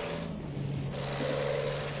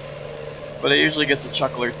 But it usually gets a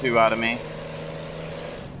chuckle or two out of me.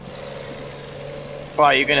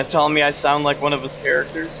 Why, you gonna tell me I sound like one of his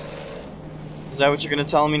characters? Is that what you're gonna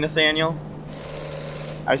tell me, Nathaniel?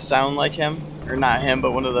 I sound like him? Or not him,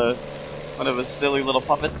 but one of his silly little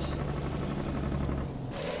puppets?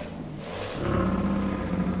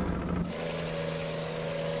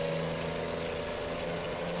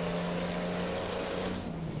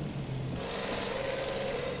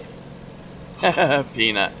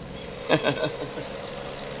 Peanut.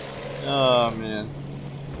 Oh man.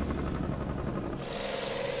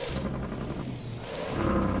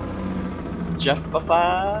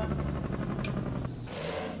 Jeffified?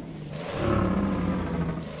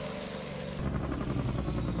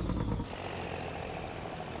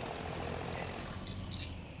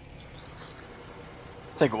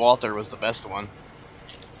 I think Walter was the best one.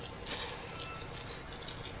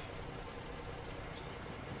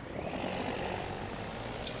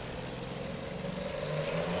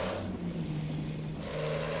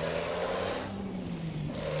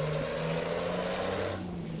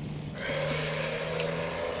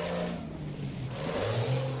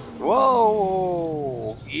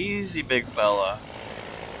 Whoa! Easy, big fella.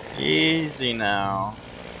 Easy now.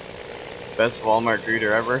 Best Walmart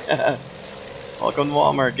greeter ever. Welcome to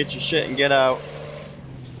Walmart. Get your shit and get out.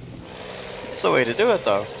 That's the way to do it,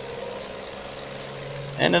 though.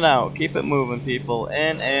 In and out. Keep it moving, people.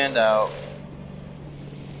 In and out.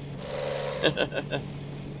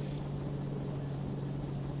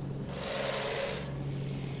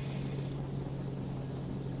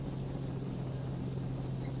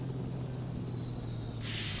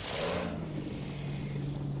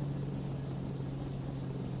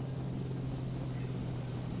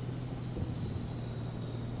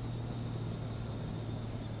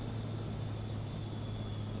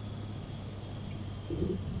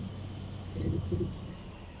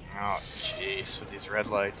 Oh, jeez, with these red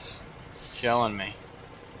lights. Killing me.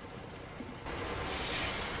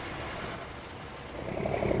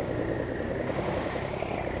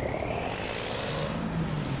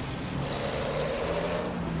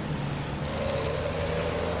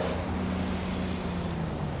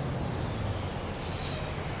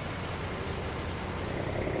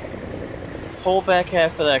 Whole back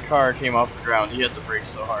half of that car came off the ground. He hit the brakes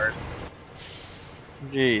so hard.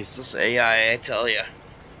 Jeez, this AI, I tell ya.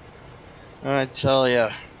 I tell ya.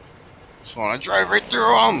 Just wanna drive right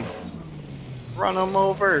through him! Run him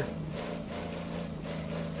over!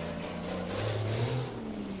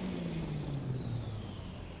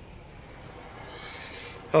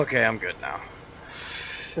 Okay, I'm good now.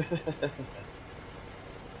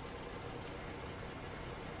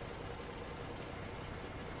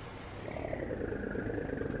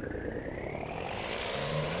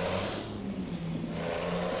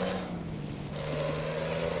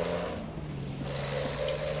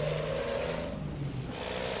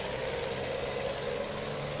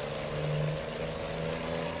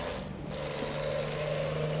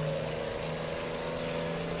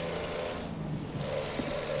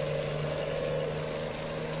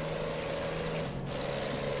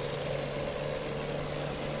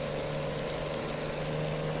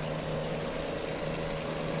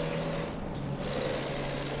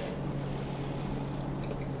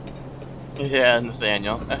 Yeah,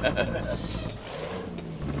 Nathaniel.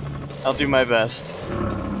 I'll do my best.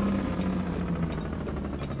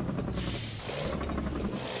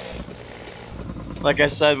 Like I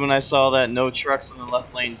said when I saw that no trucks in the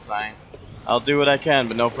left lane sign, I'll do what I can,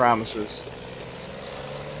 but no promises.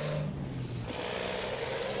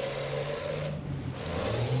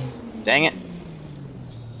 Dang it.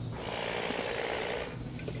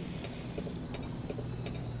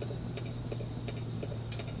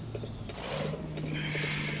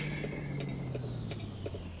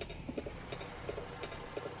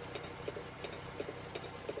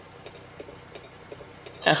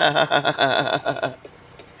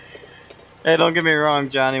 Hey, don't get me wrong,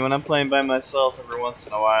 Johnny. When I'm playing by myself every once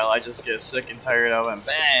in a while, I just get sick and tired of it.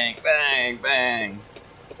 Bang, bang, bang.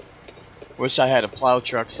 Wish I had a plow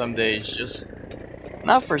truck some days, just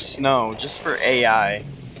not for snow, just for AI.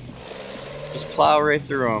 Just plow right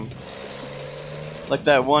through them. Like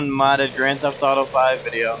that one modded Grand Theft Auto 5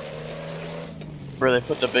 video where they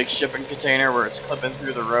put the big shipping container where it's clipping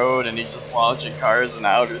through the road and he's just launching cars in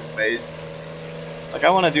outer space. Like, I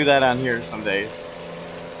want to do that on here some days.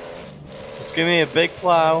 Just give me a big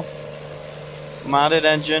plow, modded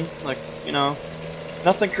engine, like, you know,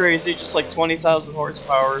 nothing crazy, just like 20,000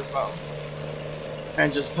 horsepower or something.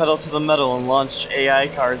 And just pedal to the metal and launch AI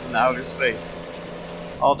cars in outer space.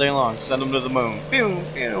 All day long, send them to the moon. Boom,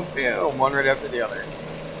 boom, boom, one right after the other.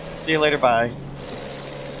 See you later, bye.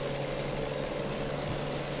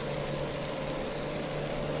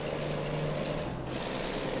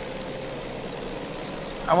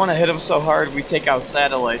 I want to hit them so hard we take out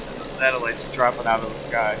satellites and the satellites are dropping out of the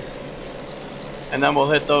sky. And then we'll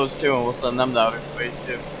hit those too and we'll send them to outer space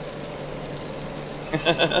too.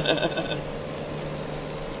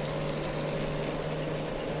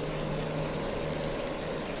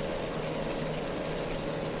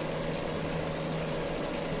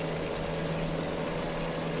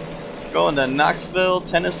 Going to Knoxville,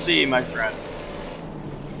 Tennessee, my friend.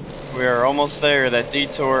 We are almost there. That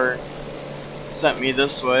detour sent me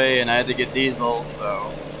this way and I had to get diesel, so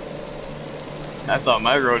I thought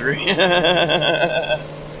my rotary.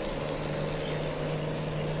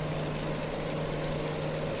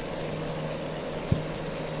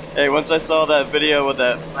 Hey, once I saw that video with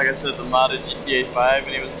that, like I said, the modded GTA 5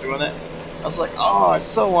 and he was doing it, I was like, oh, I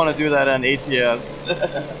so want to do that on ATS.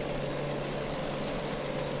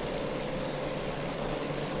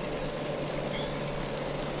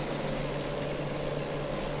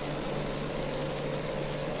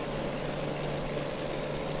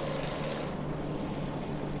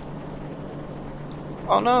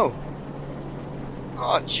 Oh no!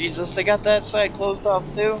 Oh Jesus, they got that side closed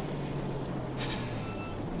off too?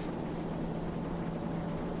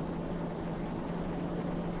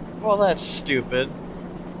 Well, that's stupid.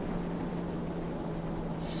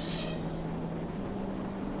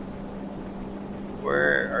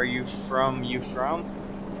 Where are you from? You from?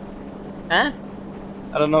 Huh?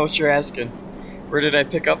 I don't know what you're asking. Where did I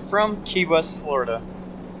pick up from? Key West, Florida.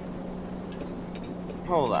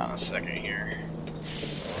 Hold on a second here.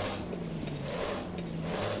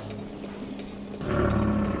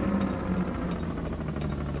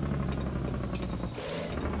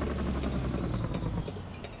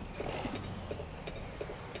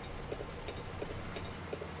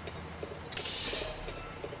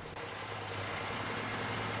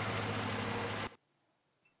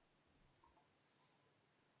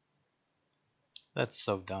 That's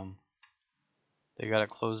so dumb. They got it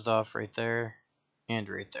closed off right there and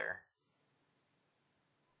right there.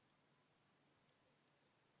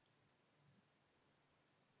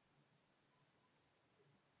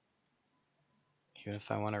 Even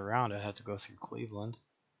if I went around, I'd have to go through Cleveland.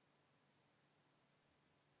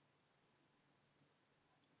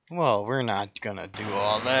 Well, we're not gonna do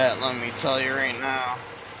all that, let me tell you right now.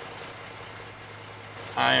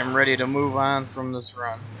 I am ready to move on from this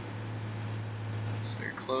run. So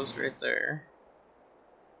you're closed right there.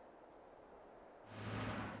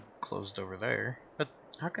 Closed over there. But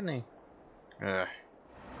how can they... Ugh.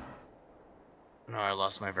 No, I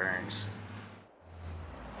lost my bearings.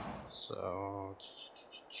 So...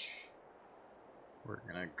 we're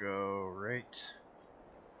gonna go right...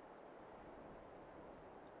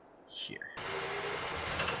 here.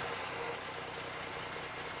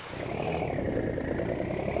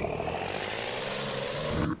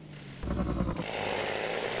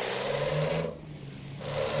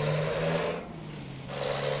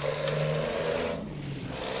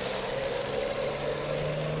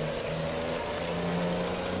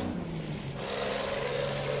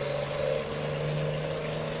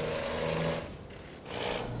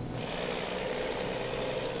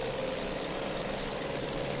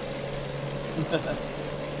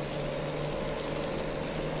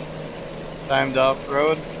 Timed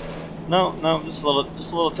off-road? No, just a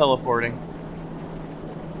little teleporting.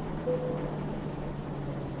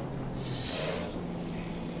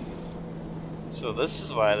 So this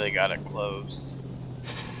is why they got it closed.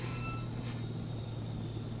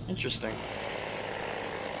 Interesting.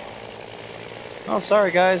 Oh,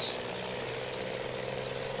 sorry guys.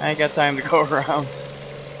 I ain't got time to go around.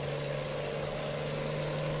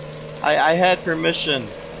 I had permission.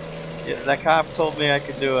 Yeah, that cop told me I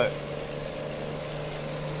could do it.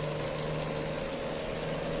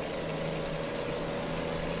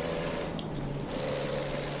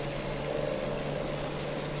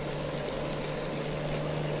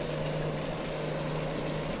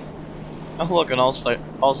 Oh look, an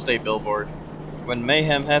all-state billboard. When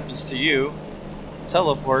mayhem happens to you,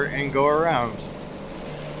 teleport and go around.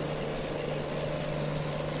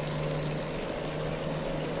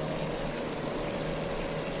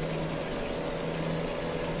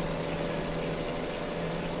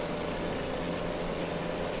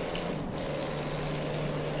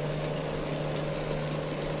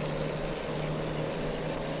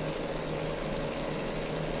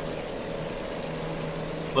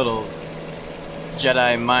 Little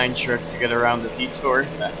Jedi mind trick to get around the detour.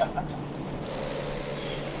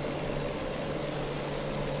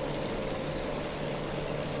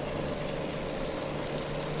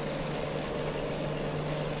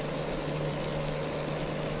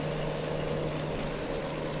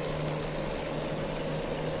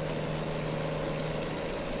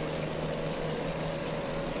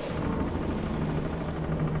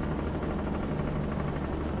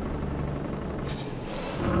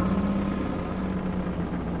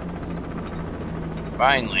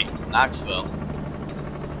 Finally, Knoxville.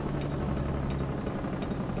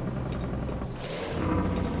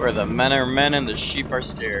 Where the men are men and the sheep are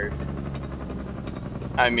scared.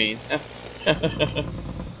 I mean...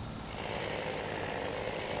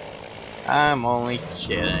 I'm only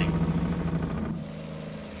kidding.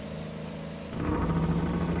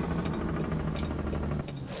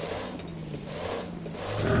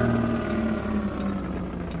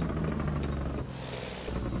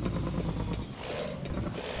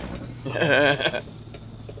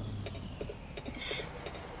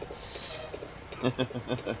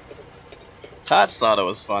 Tots thought it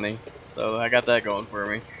was funny, so I got that going for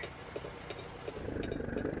me.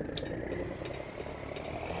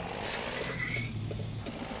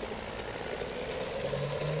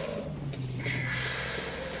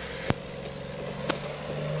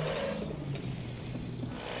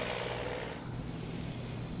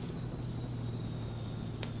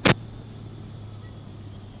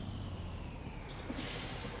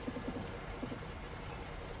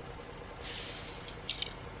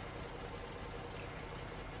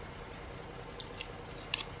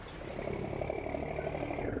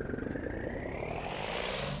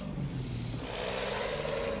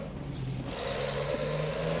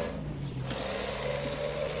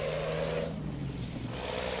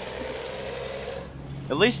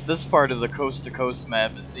 At least this part of the coast to coast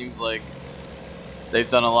map, it seems like they've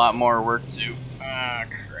done a lot more work to. Ah,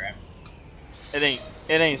 crap. It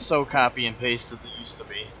ain't so copy and paste as it used to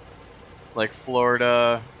be. Like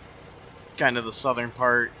Florida, kind of the southern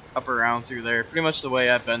part, up around through there. Pretty much the way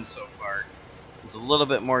I've been so far. It's a little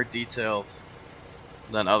bit more detailed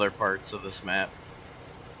than other parts of this map.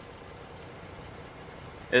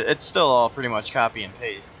 It's still all pretty much copy and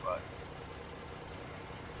paste, but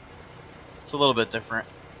it's a little bit different.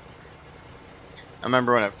 I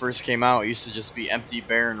remember when it first came out, it used to just be empty,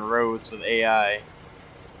 barren roads with AI.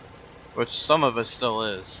 Which some of it still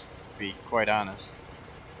is, to be quite honest.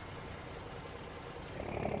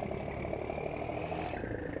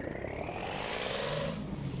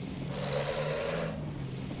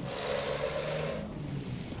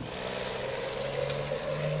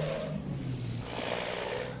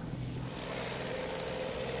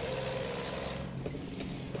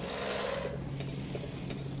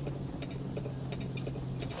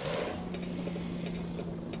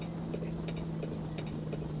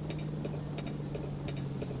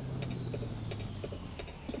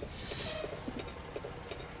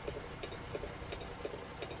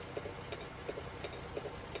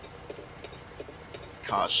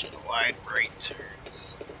 Caution, wide right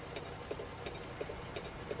turns.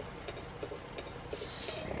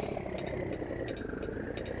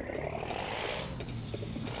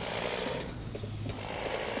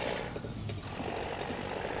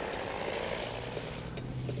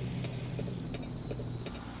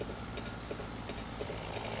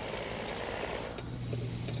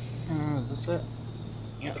 Is this it?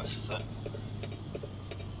 Yeah, this is it.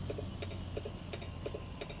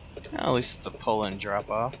 Well, at least it's a pull and drop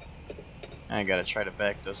off. I gotta try to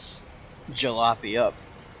back this jalopy up.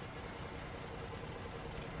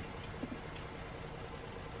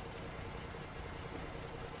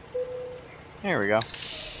 There we go.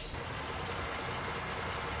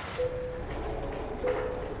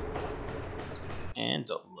 And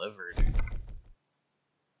delivered.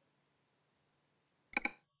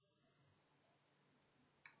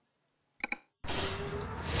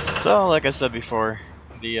 So, like I said before,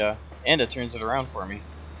 and it turns it around for me.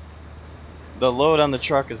 The load on the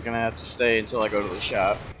truck is gonna have to stay until I go to the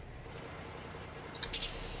shop.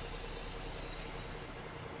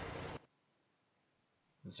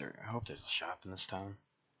 I hope there's a shop in this town.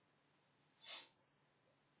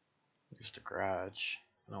 There's the garage.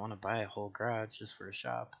 I don't want to buy a whole garage just for a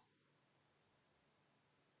shop.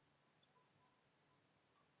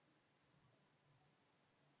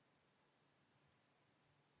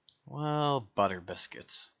 Well, butter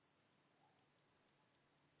biscuits.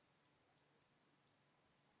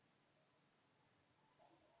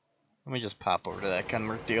 Let me just pop over to that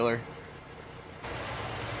Kenworth dealer.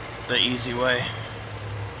 The easy way.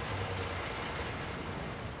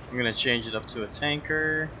 I'm gonna change it up to a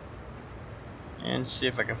tanker and see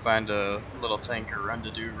if I can find a little tanker run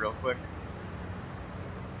to do real quick.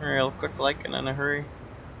 Real quick like and in a hurry.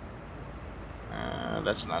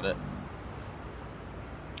 That's not it.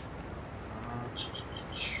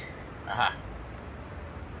 Aha.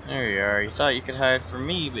 There you are. You thought you could hide from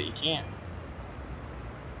me, but you can't.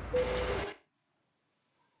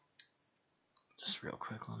 Just real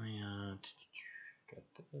quick, let me get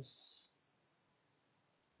this.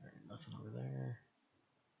 Alright, nothing over there.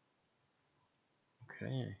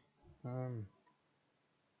 Okay.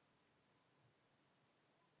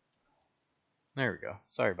 There we go.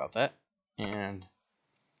 Sorry about that. And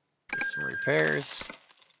get some repairs.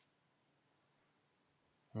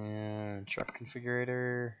 And truck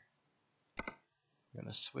configurator. I'm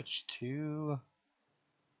gonna switch to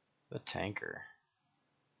the tanker.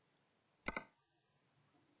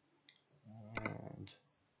 And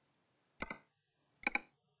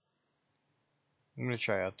I'm gonna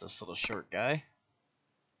try out this little short guy.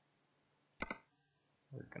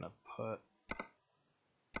 We're gonna put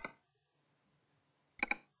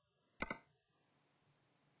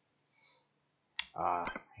I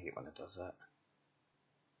hate when it does that.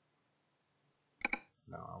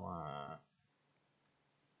 No, I want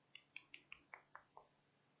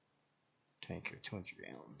tanker 200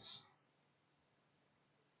 gallons.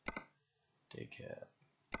 Day cab.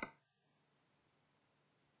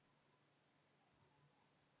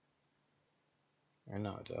 Or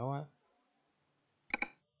no, do I want?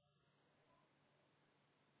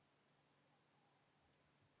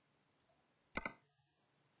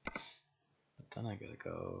 But then I gotta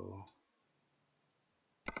go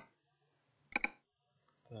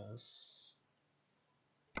this.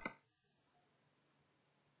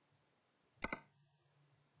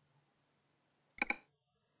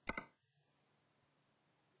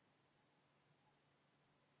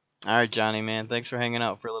 All right, Johnny, man. Thanks for hanging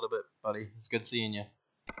out for a little bit, buddy. It's good seeing you.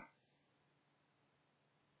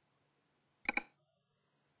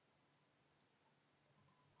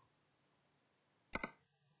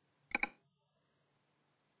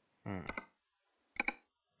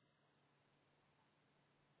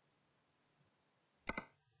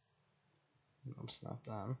 Nope, it's not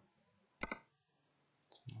them.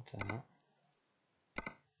 It's not that.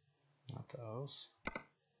 Not those.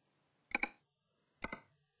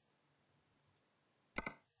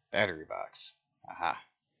 Battery box. Aha.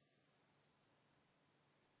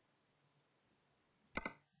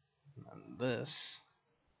 And this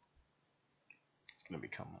is going to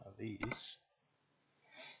become one of these.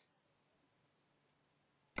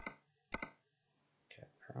 Cap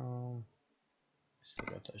chrome. Still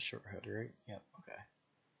got that short head, right? Yep, okay.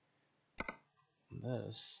 And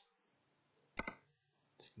this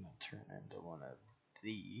is going to turn into one of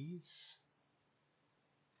these.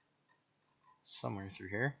 Somewhere through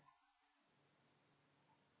here.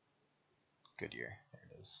 Goodyear. There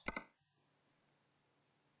it is.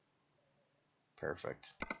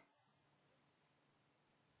 Perfect.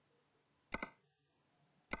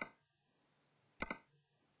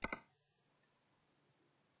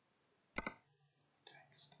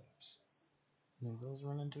 Steps. Do those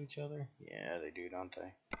run into each other? Yeah, they do, don't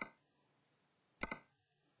they?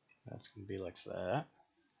 That's going to be like that.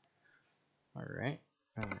 Alright,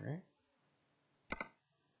 alright.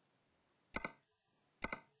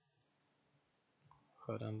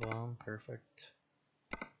 Hood emblem, perfect.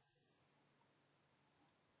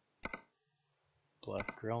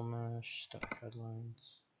 Black grill mesh, stock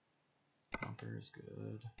headlines. Bumper is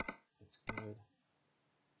good. That's good.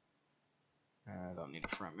 I don't need a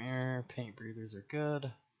front mirror. Paint breathers are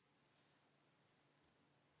good.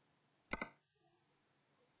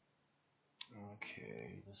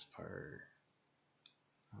 Okay, this part.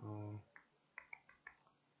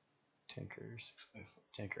 Tanker 6x4,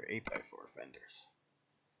 Tanker 8x4 fenders.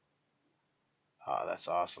 Oh, that's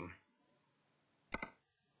awesome.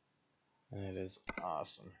 That is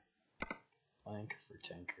awesome. Blank for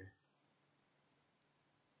tanker.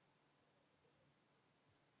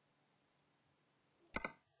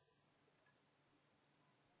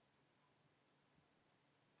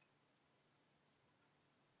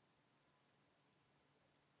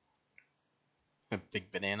 A big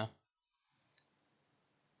banana.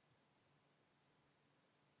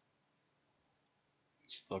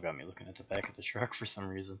 Still got me looking at the back of the truck for some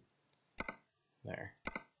reason. There.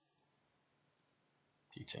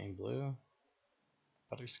 Butane blue.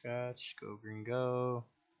 Butterscotch. Go green go.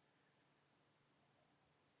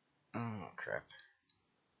 Oh crap.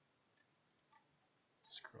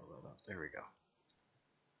 Scroll that up. There we go.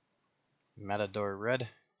 Matador red.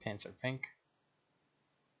 Panther pink.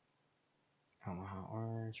 Omaha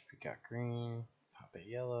orange. Peacock green. Poppet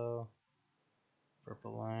yellow.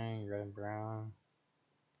 Purple line. Red and brown.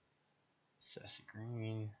 Sassy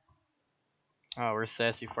green. Oh, we're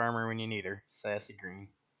Sassy Farmer when you need her. Sassy green.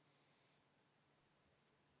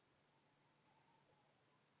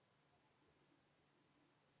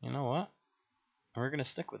 You know what? We're gonna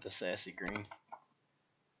stick with the sassy green.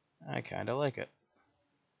 I kinda like it.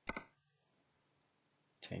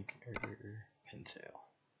 Tanker pintail.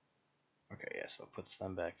 Okay, yeah, so it puts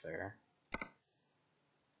them back there.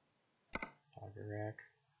 Auger rack.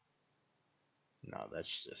 No,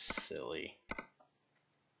 that's just silly.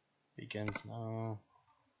 Beacons, no.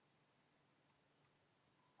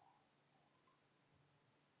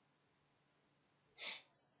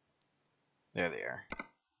 There they are.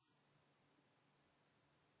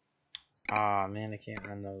 Aw, man, I can't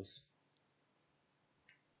run those.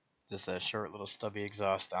 Just that short little stubby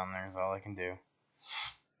exhaust down there is all I can do.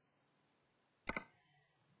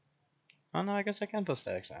 Oh no, I guess I can put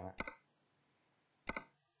stacks on it.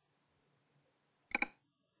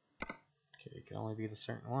 Okay, it can only be the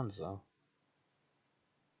certain ones though.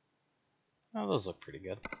 Oh, those look pretty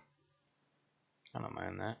good. I don't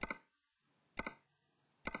mind that.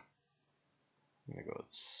 I'm gonna go with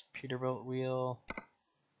this Peterbilt wheel.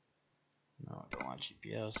 No, I don't want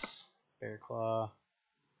GPS. Bear claw.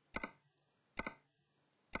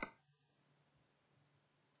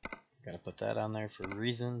 Gotta put that on there for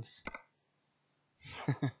reasons.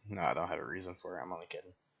 No, I don't have a reason for it. I'm only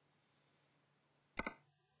kidding.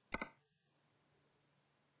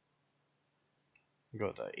 Go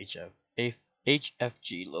with the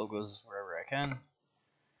HFG logos wherever I can.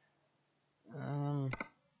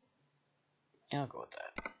 Yeah, I'll go with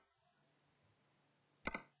that.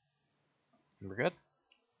 And we're good.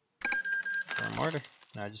 Firm order.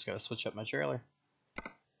 Now I just gotta switch up my trailer.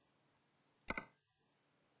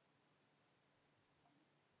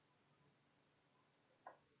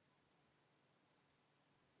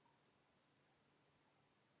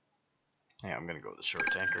 Yeah, I'm gonna go with the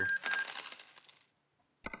short tanker.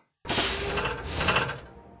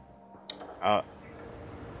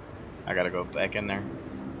 I gotta go back in there.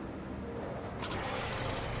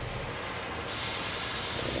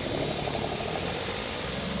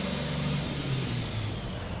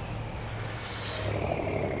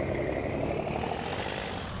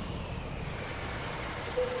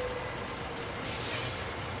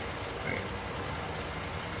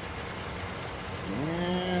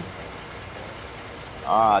 Yeah.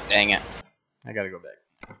 Ah, dang it. I gotta go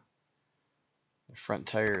back. The front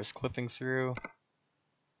tire is clipping through.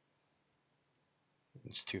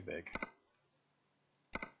 It's too big.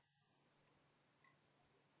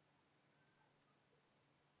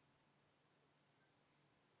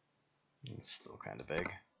 It's still kind of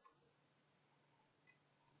big.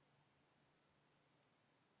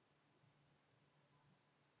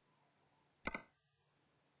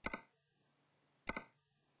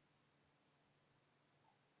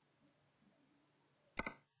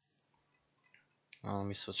 Let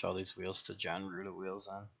me switch all these wheels to John Ruda wheels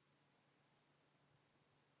on.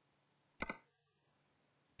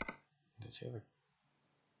 Does he have a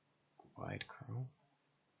wide chrome?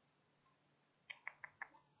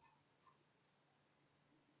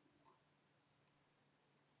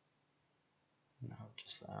 No,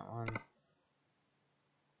 just that one.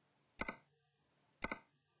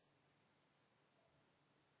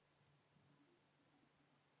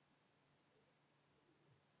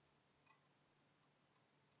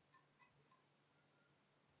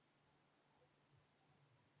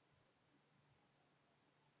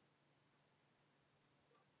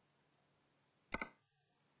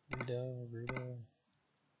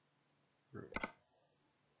 Ruda.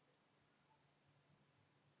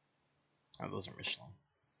 Oh, those are Michelin.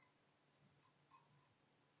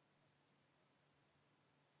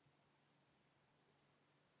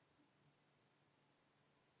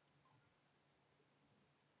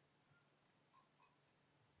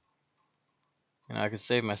 And I could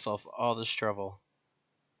save myself all this trouble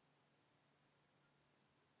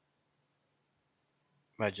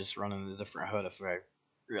by just running the different hood if I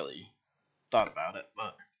really thought about it,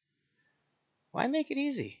 but why make it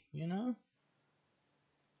easy, you know?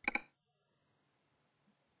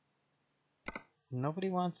 Nobody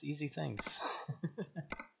wants easy things.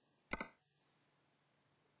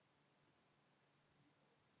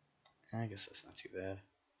 I guess that's not too bad.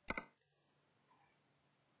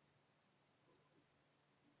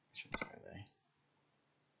 Which ones are they?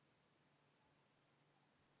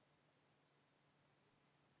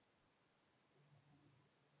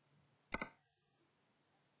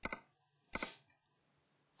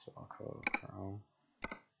 So I'll call Chrome.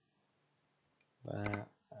 That,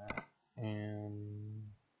 and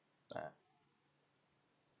that.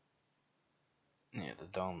 Yeah, the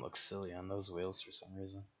dome looks silly on those wheels for some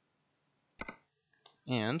reason.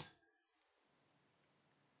 And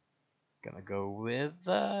gonna go with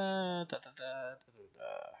I'm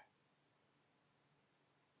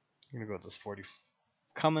gonna go with this 40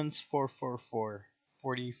 Cummins 444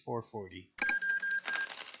 4440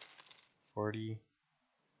 40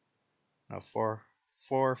 no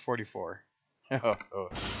 444. Oh, oh.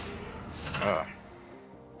 Oh.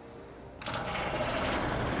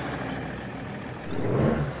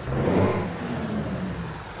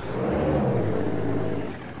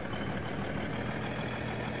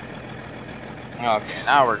 Okay,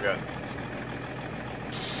 now we're good.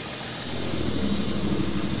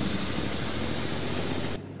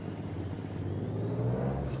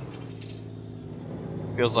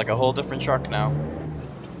 Feels like a whole different truck now.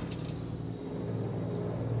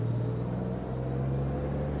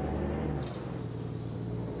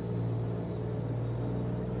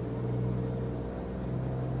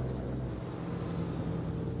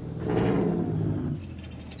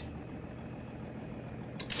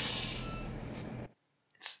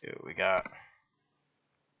 Let's see what we got.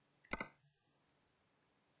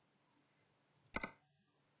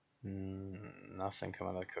 Nothing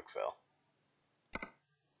coming out of Cookville.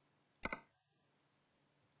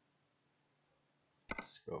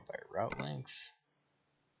 Let's go by route length.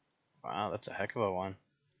 Wow, that's a heck of a one.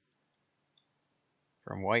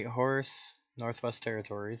 From Whitehorse, Northwest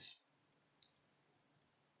Territories.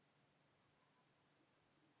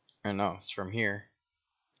 Or no, it's from here.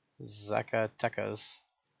 Zacatecas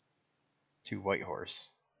to Whitehorse.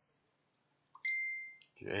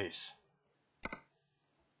 Jeez.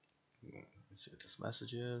 Let's see what this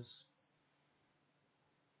message is.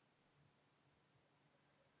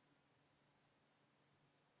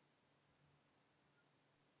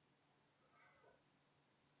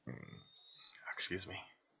 Excuse me.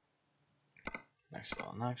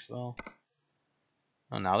 Knoxville, Knoxville.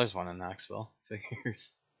 Oh, now there's one in Knoxville.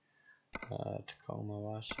 Figures. Tacoma,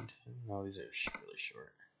 Washington. No, these are really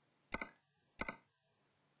short.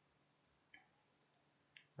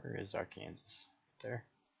 Where is Arkansas? There.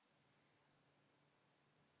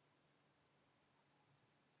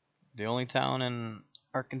 The only town in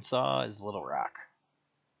Arkansas is Little Rock.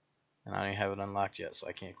 And I don't have it unlocked yet, so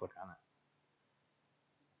I can't click on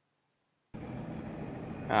it.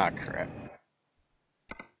 Ah, crap.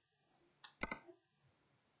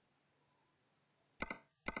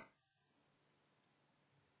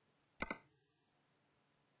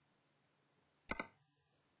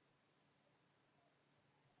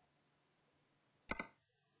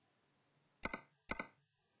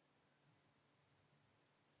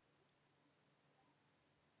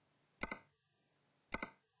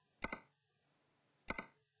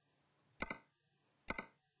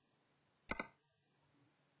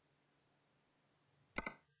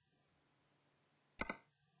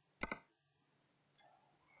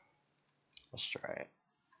 Let's try it.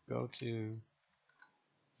 Go to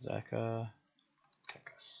Zacatecas.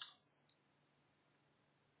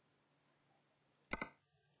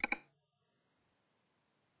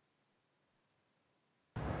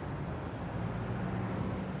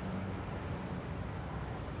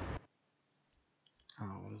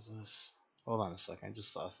 Oh, what is this? Hold on a second, I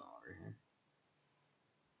just saw something over here.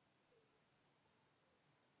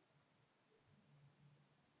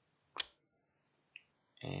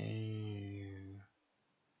 And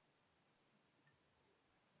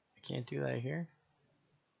I can't do that here.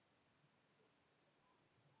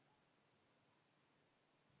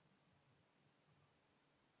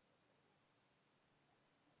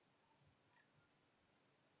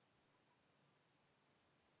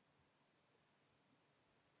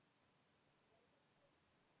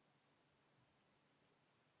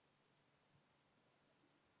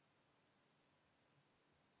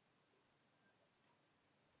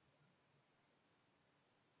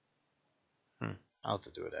 I'll have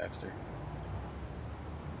to do it after.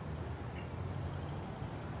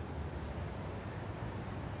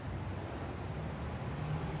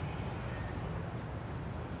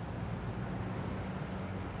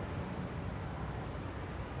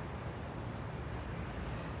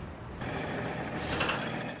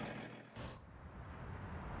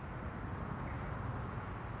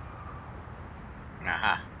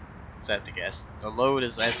 Aha. It's at the gas. The load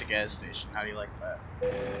is at the gas station. How do you like that?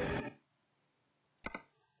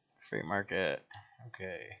 Freight market.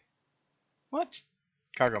 Okay. What?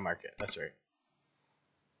 Cargo market. That's right.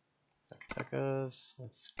 Zacatecas.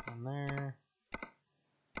 Let's go in there.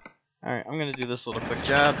 Alright, I'm gonna do this little quick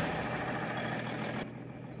job.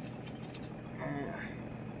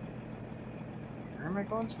 Where am I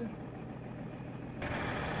going to?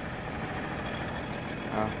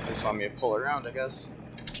 Oh, they just want me to pull around, I guess.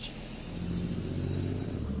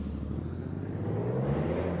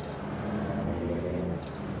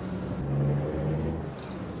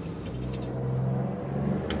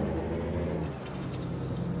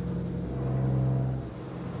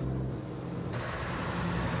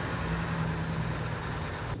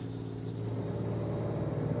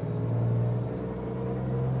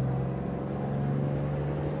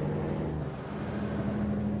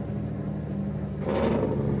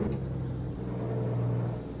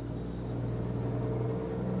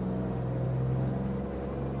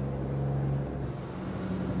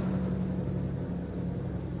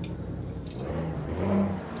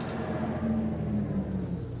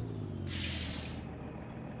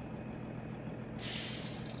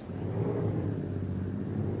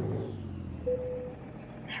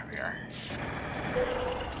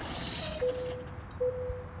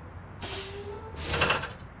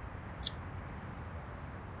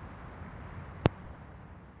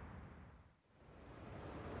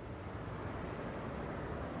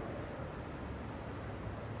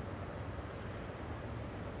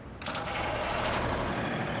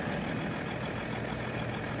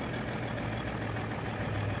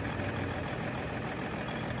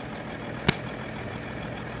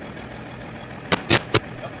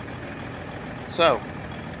 So,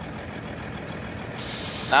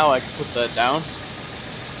 now I can put that down.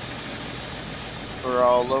 We're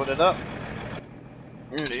all loaded up.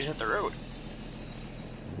 We're ready to hit the road.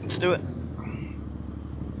 Let's do it.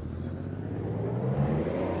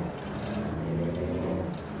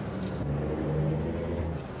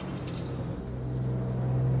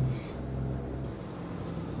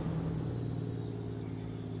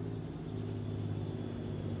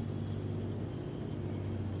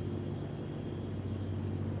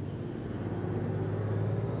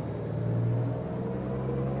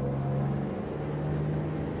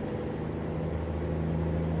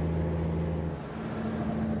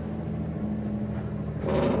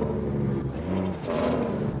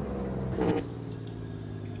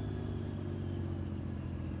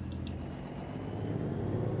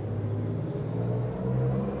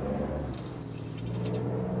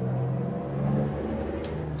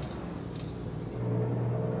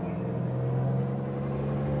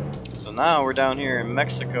 So now we're down here in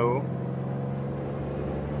Mexico,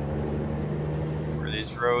 where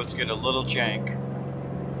these roads get a little jank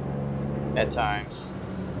at times.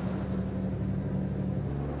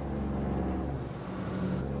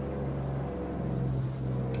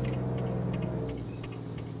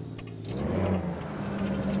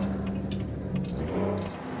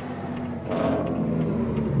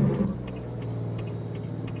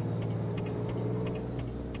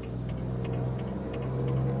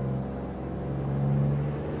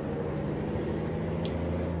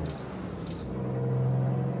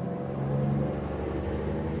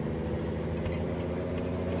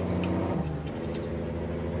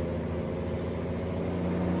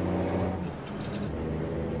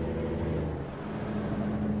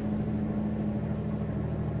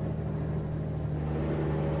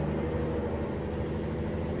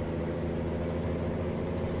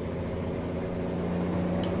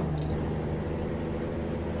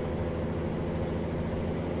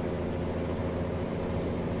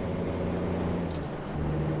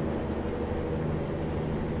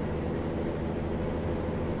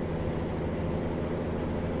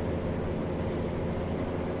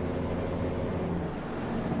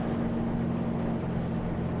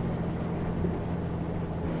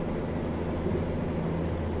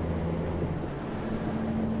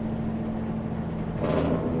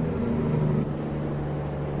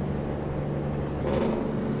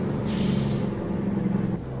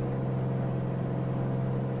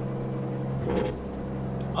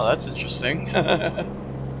 Oh, that's interesting.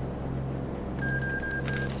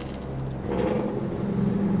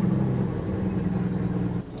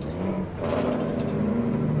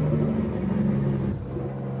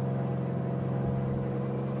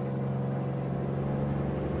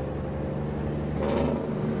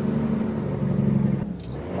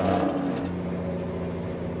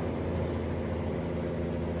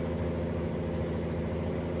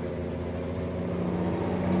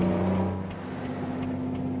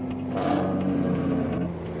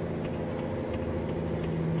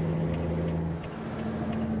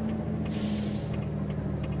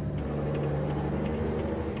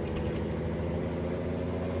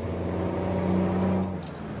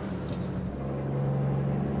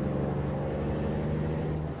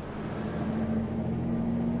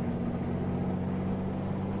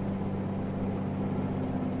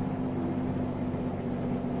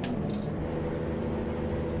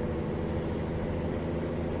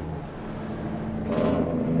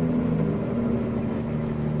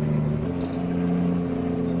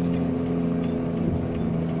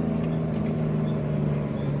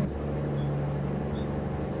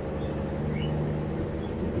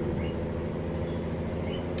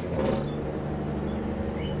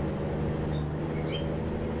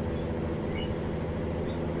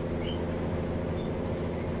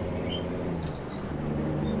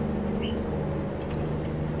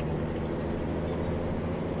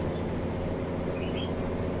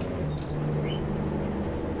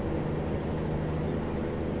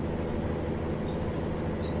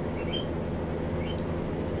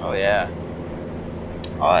 Oh yeah.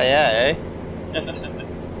 Oh yeah, eh?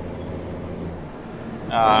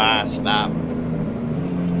 Ah, stop.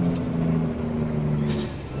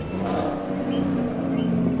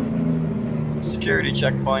 Security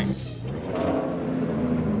checkpoint.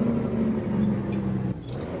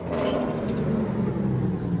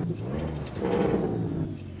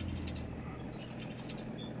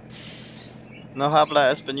 No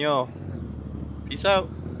habla español. Peace out.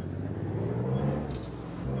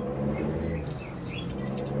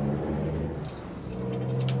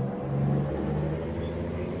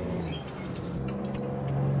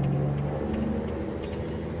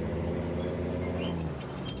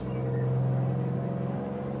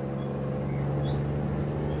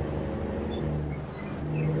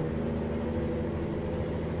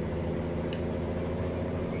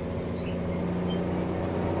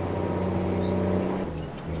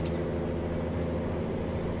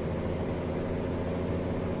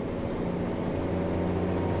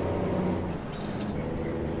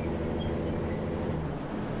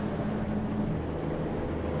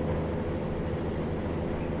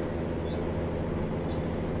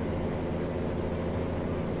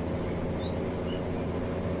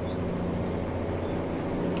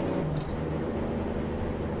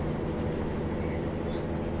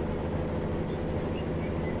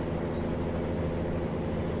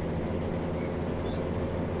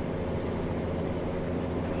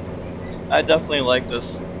 I definitely like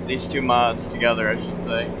these two mods together, I should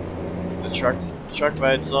say. The truck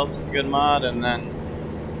by itself is a good mod, and then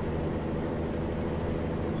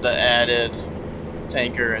the added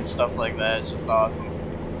tanker and stuff like that is just awesome.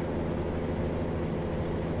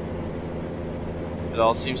 It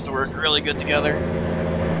all seems to work really good together.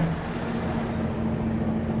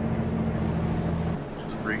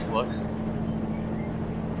 Here's a brief look.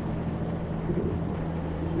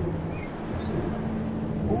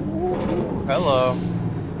 Ooh, hello.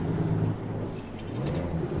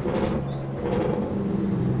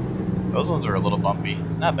 Those ones are a little bumpy.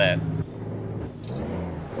 Not bad.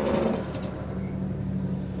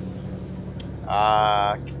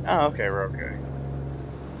 Oh, okay, we're okay.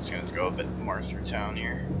 Just gonna go a bit more through town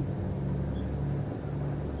here.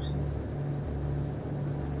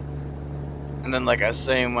 And then, like I was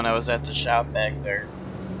saying when I was at the shop back there,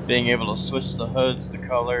 being able to switch the hoods, the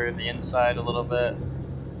color, the inside a little bit,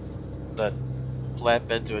 the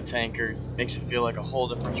flatbed to a tanker, makes it feel like a whole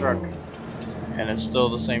different truck. And it's still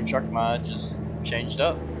the same truck mod, just changed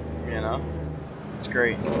up, you know? It's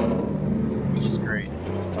great. Which is great.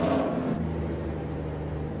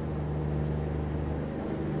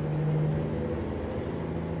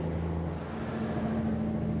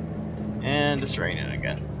 And it's raining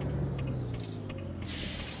again.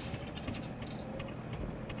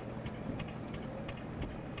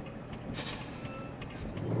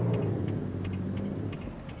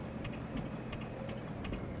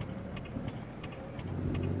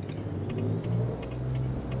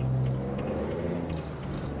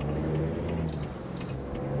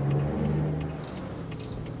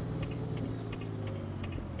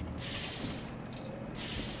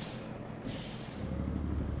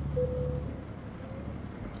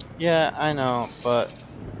 Yeah, I know, but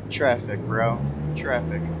traffic, bro.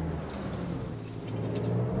 Traffic.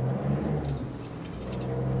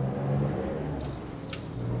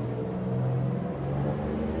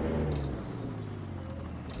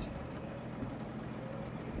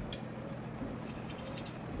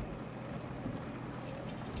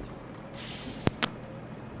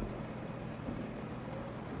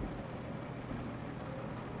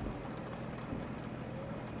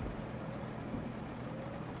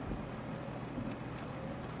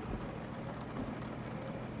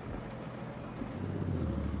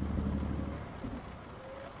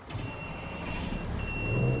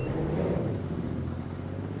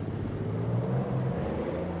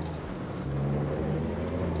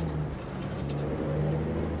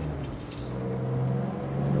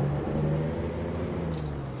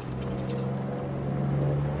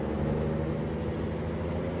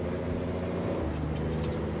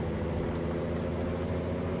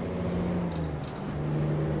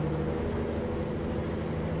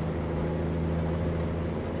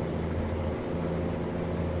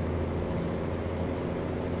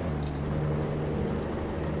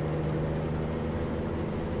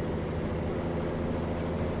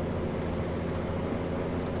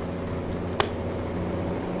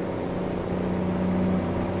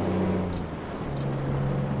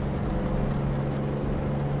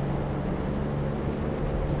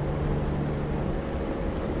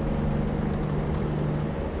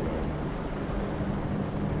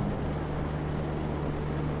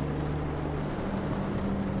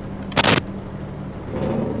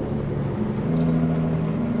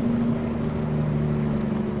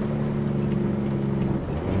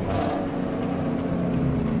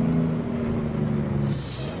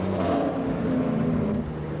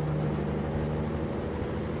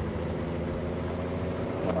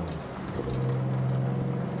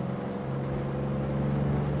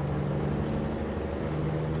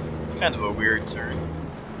 It's kind of a weird turn.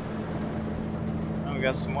 Oh, we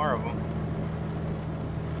got some more of them.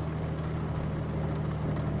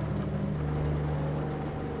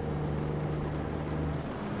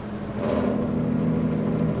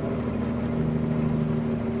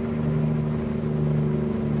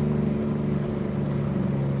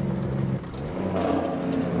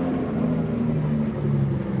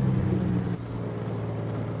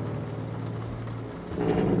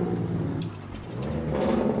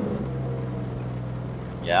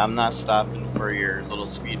 Yeah, I'm not stopping for your little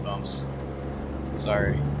speed bumps.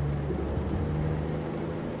 Sorry.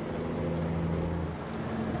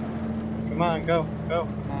 Come on, go, go.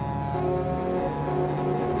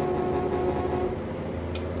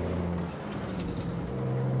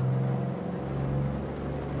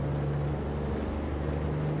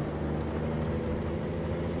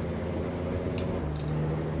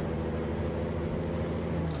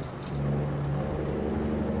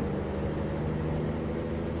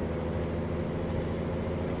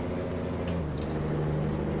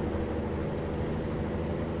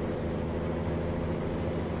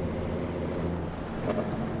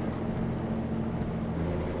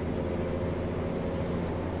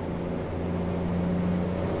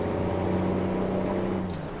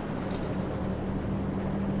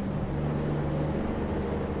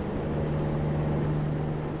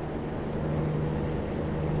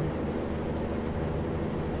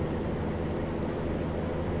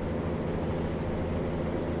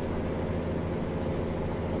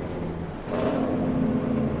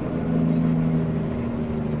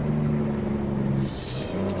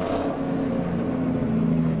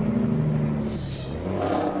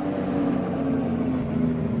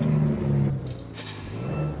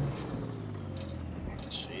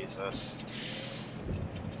 this.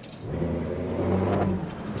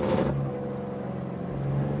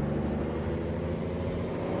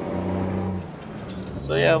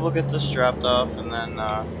 So yeah, we'll get this dropped off and then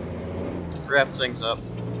wrap things up.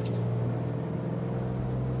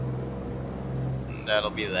 And that'll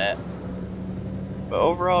be that. But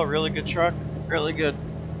overall, really good truck. Really good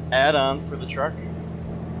add-on for the truck.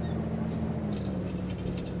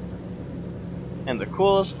 And the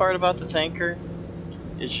coolest part about the tanker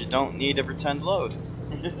is you don't need a pretend load.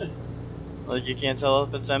 Like, you can't tell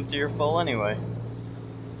if it's empty or full anyway.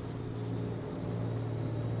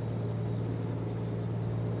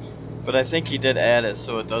 But I think he did add it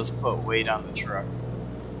so it does put weight on the truck.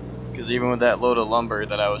 Because even with that load of lumber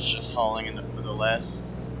that I was just hauling with the last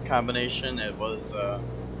combination, it was,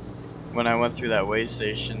 when I went through that weigh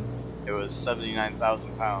station, it was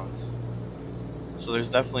 79,000 pounds. So there's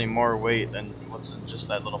definitely more weight than what's in just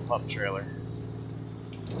that little pup trailer.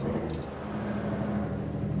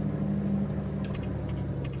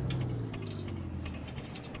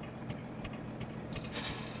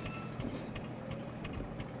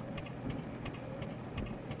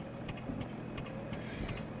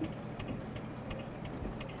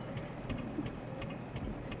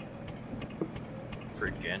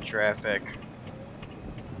 Freaking traffic.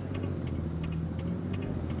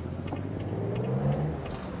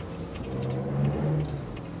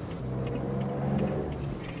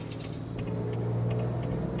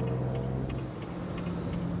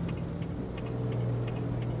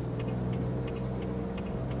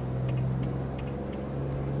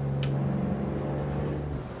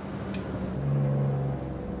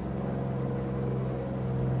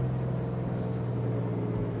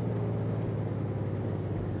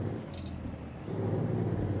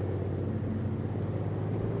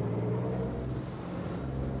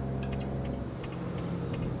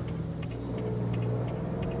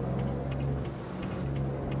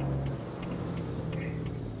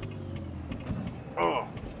 Oh,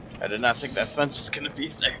 I did not think that fence was gonna be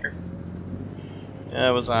there. That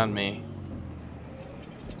was on me.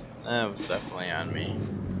 That was definitely on me.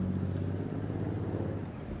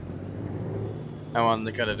 I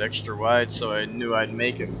wanted to cut it extra wide so I knew I'd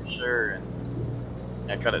make it for sure,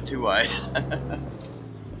 and I cut it too wide.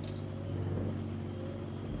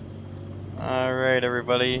 Alright,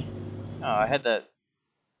 everybody. Oh, I had that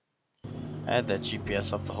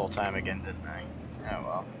GPS up the whole time again, didn't I? Oh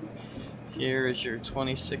well. Here is your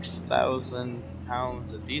 26,000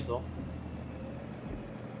 pounds of diesel.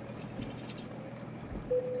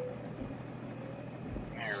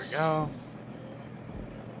 There we go.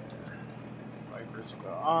 Wipers will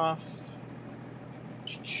go off.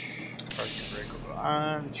 Parking brake will go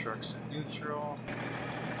on. Truck's in neutral.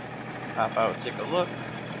 Hop out, take a look.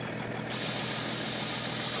 Put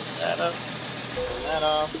that up. Turn that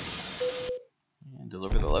off. And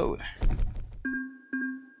deliver the load.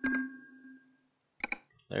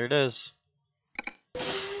 There it is.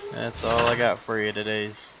 That's all I got for you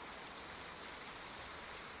today's.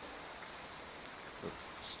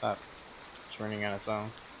 Stop turning on its own.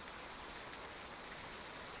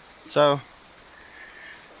 So,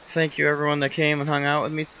 thank you everyone that came and hung out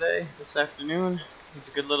with me today, this afternoon. It was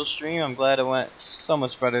a good little stream. I'm glad it went so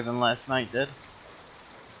much better than last night did.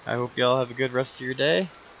 I hope you all have a good rest of your day.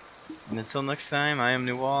 And until next time, I am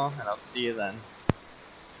Newall, and I'll see you then.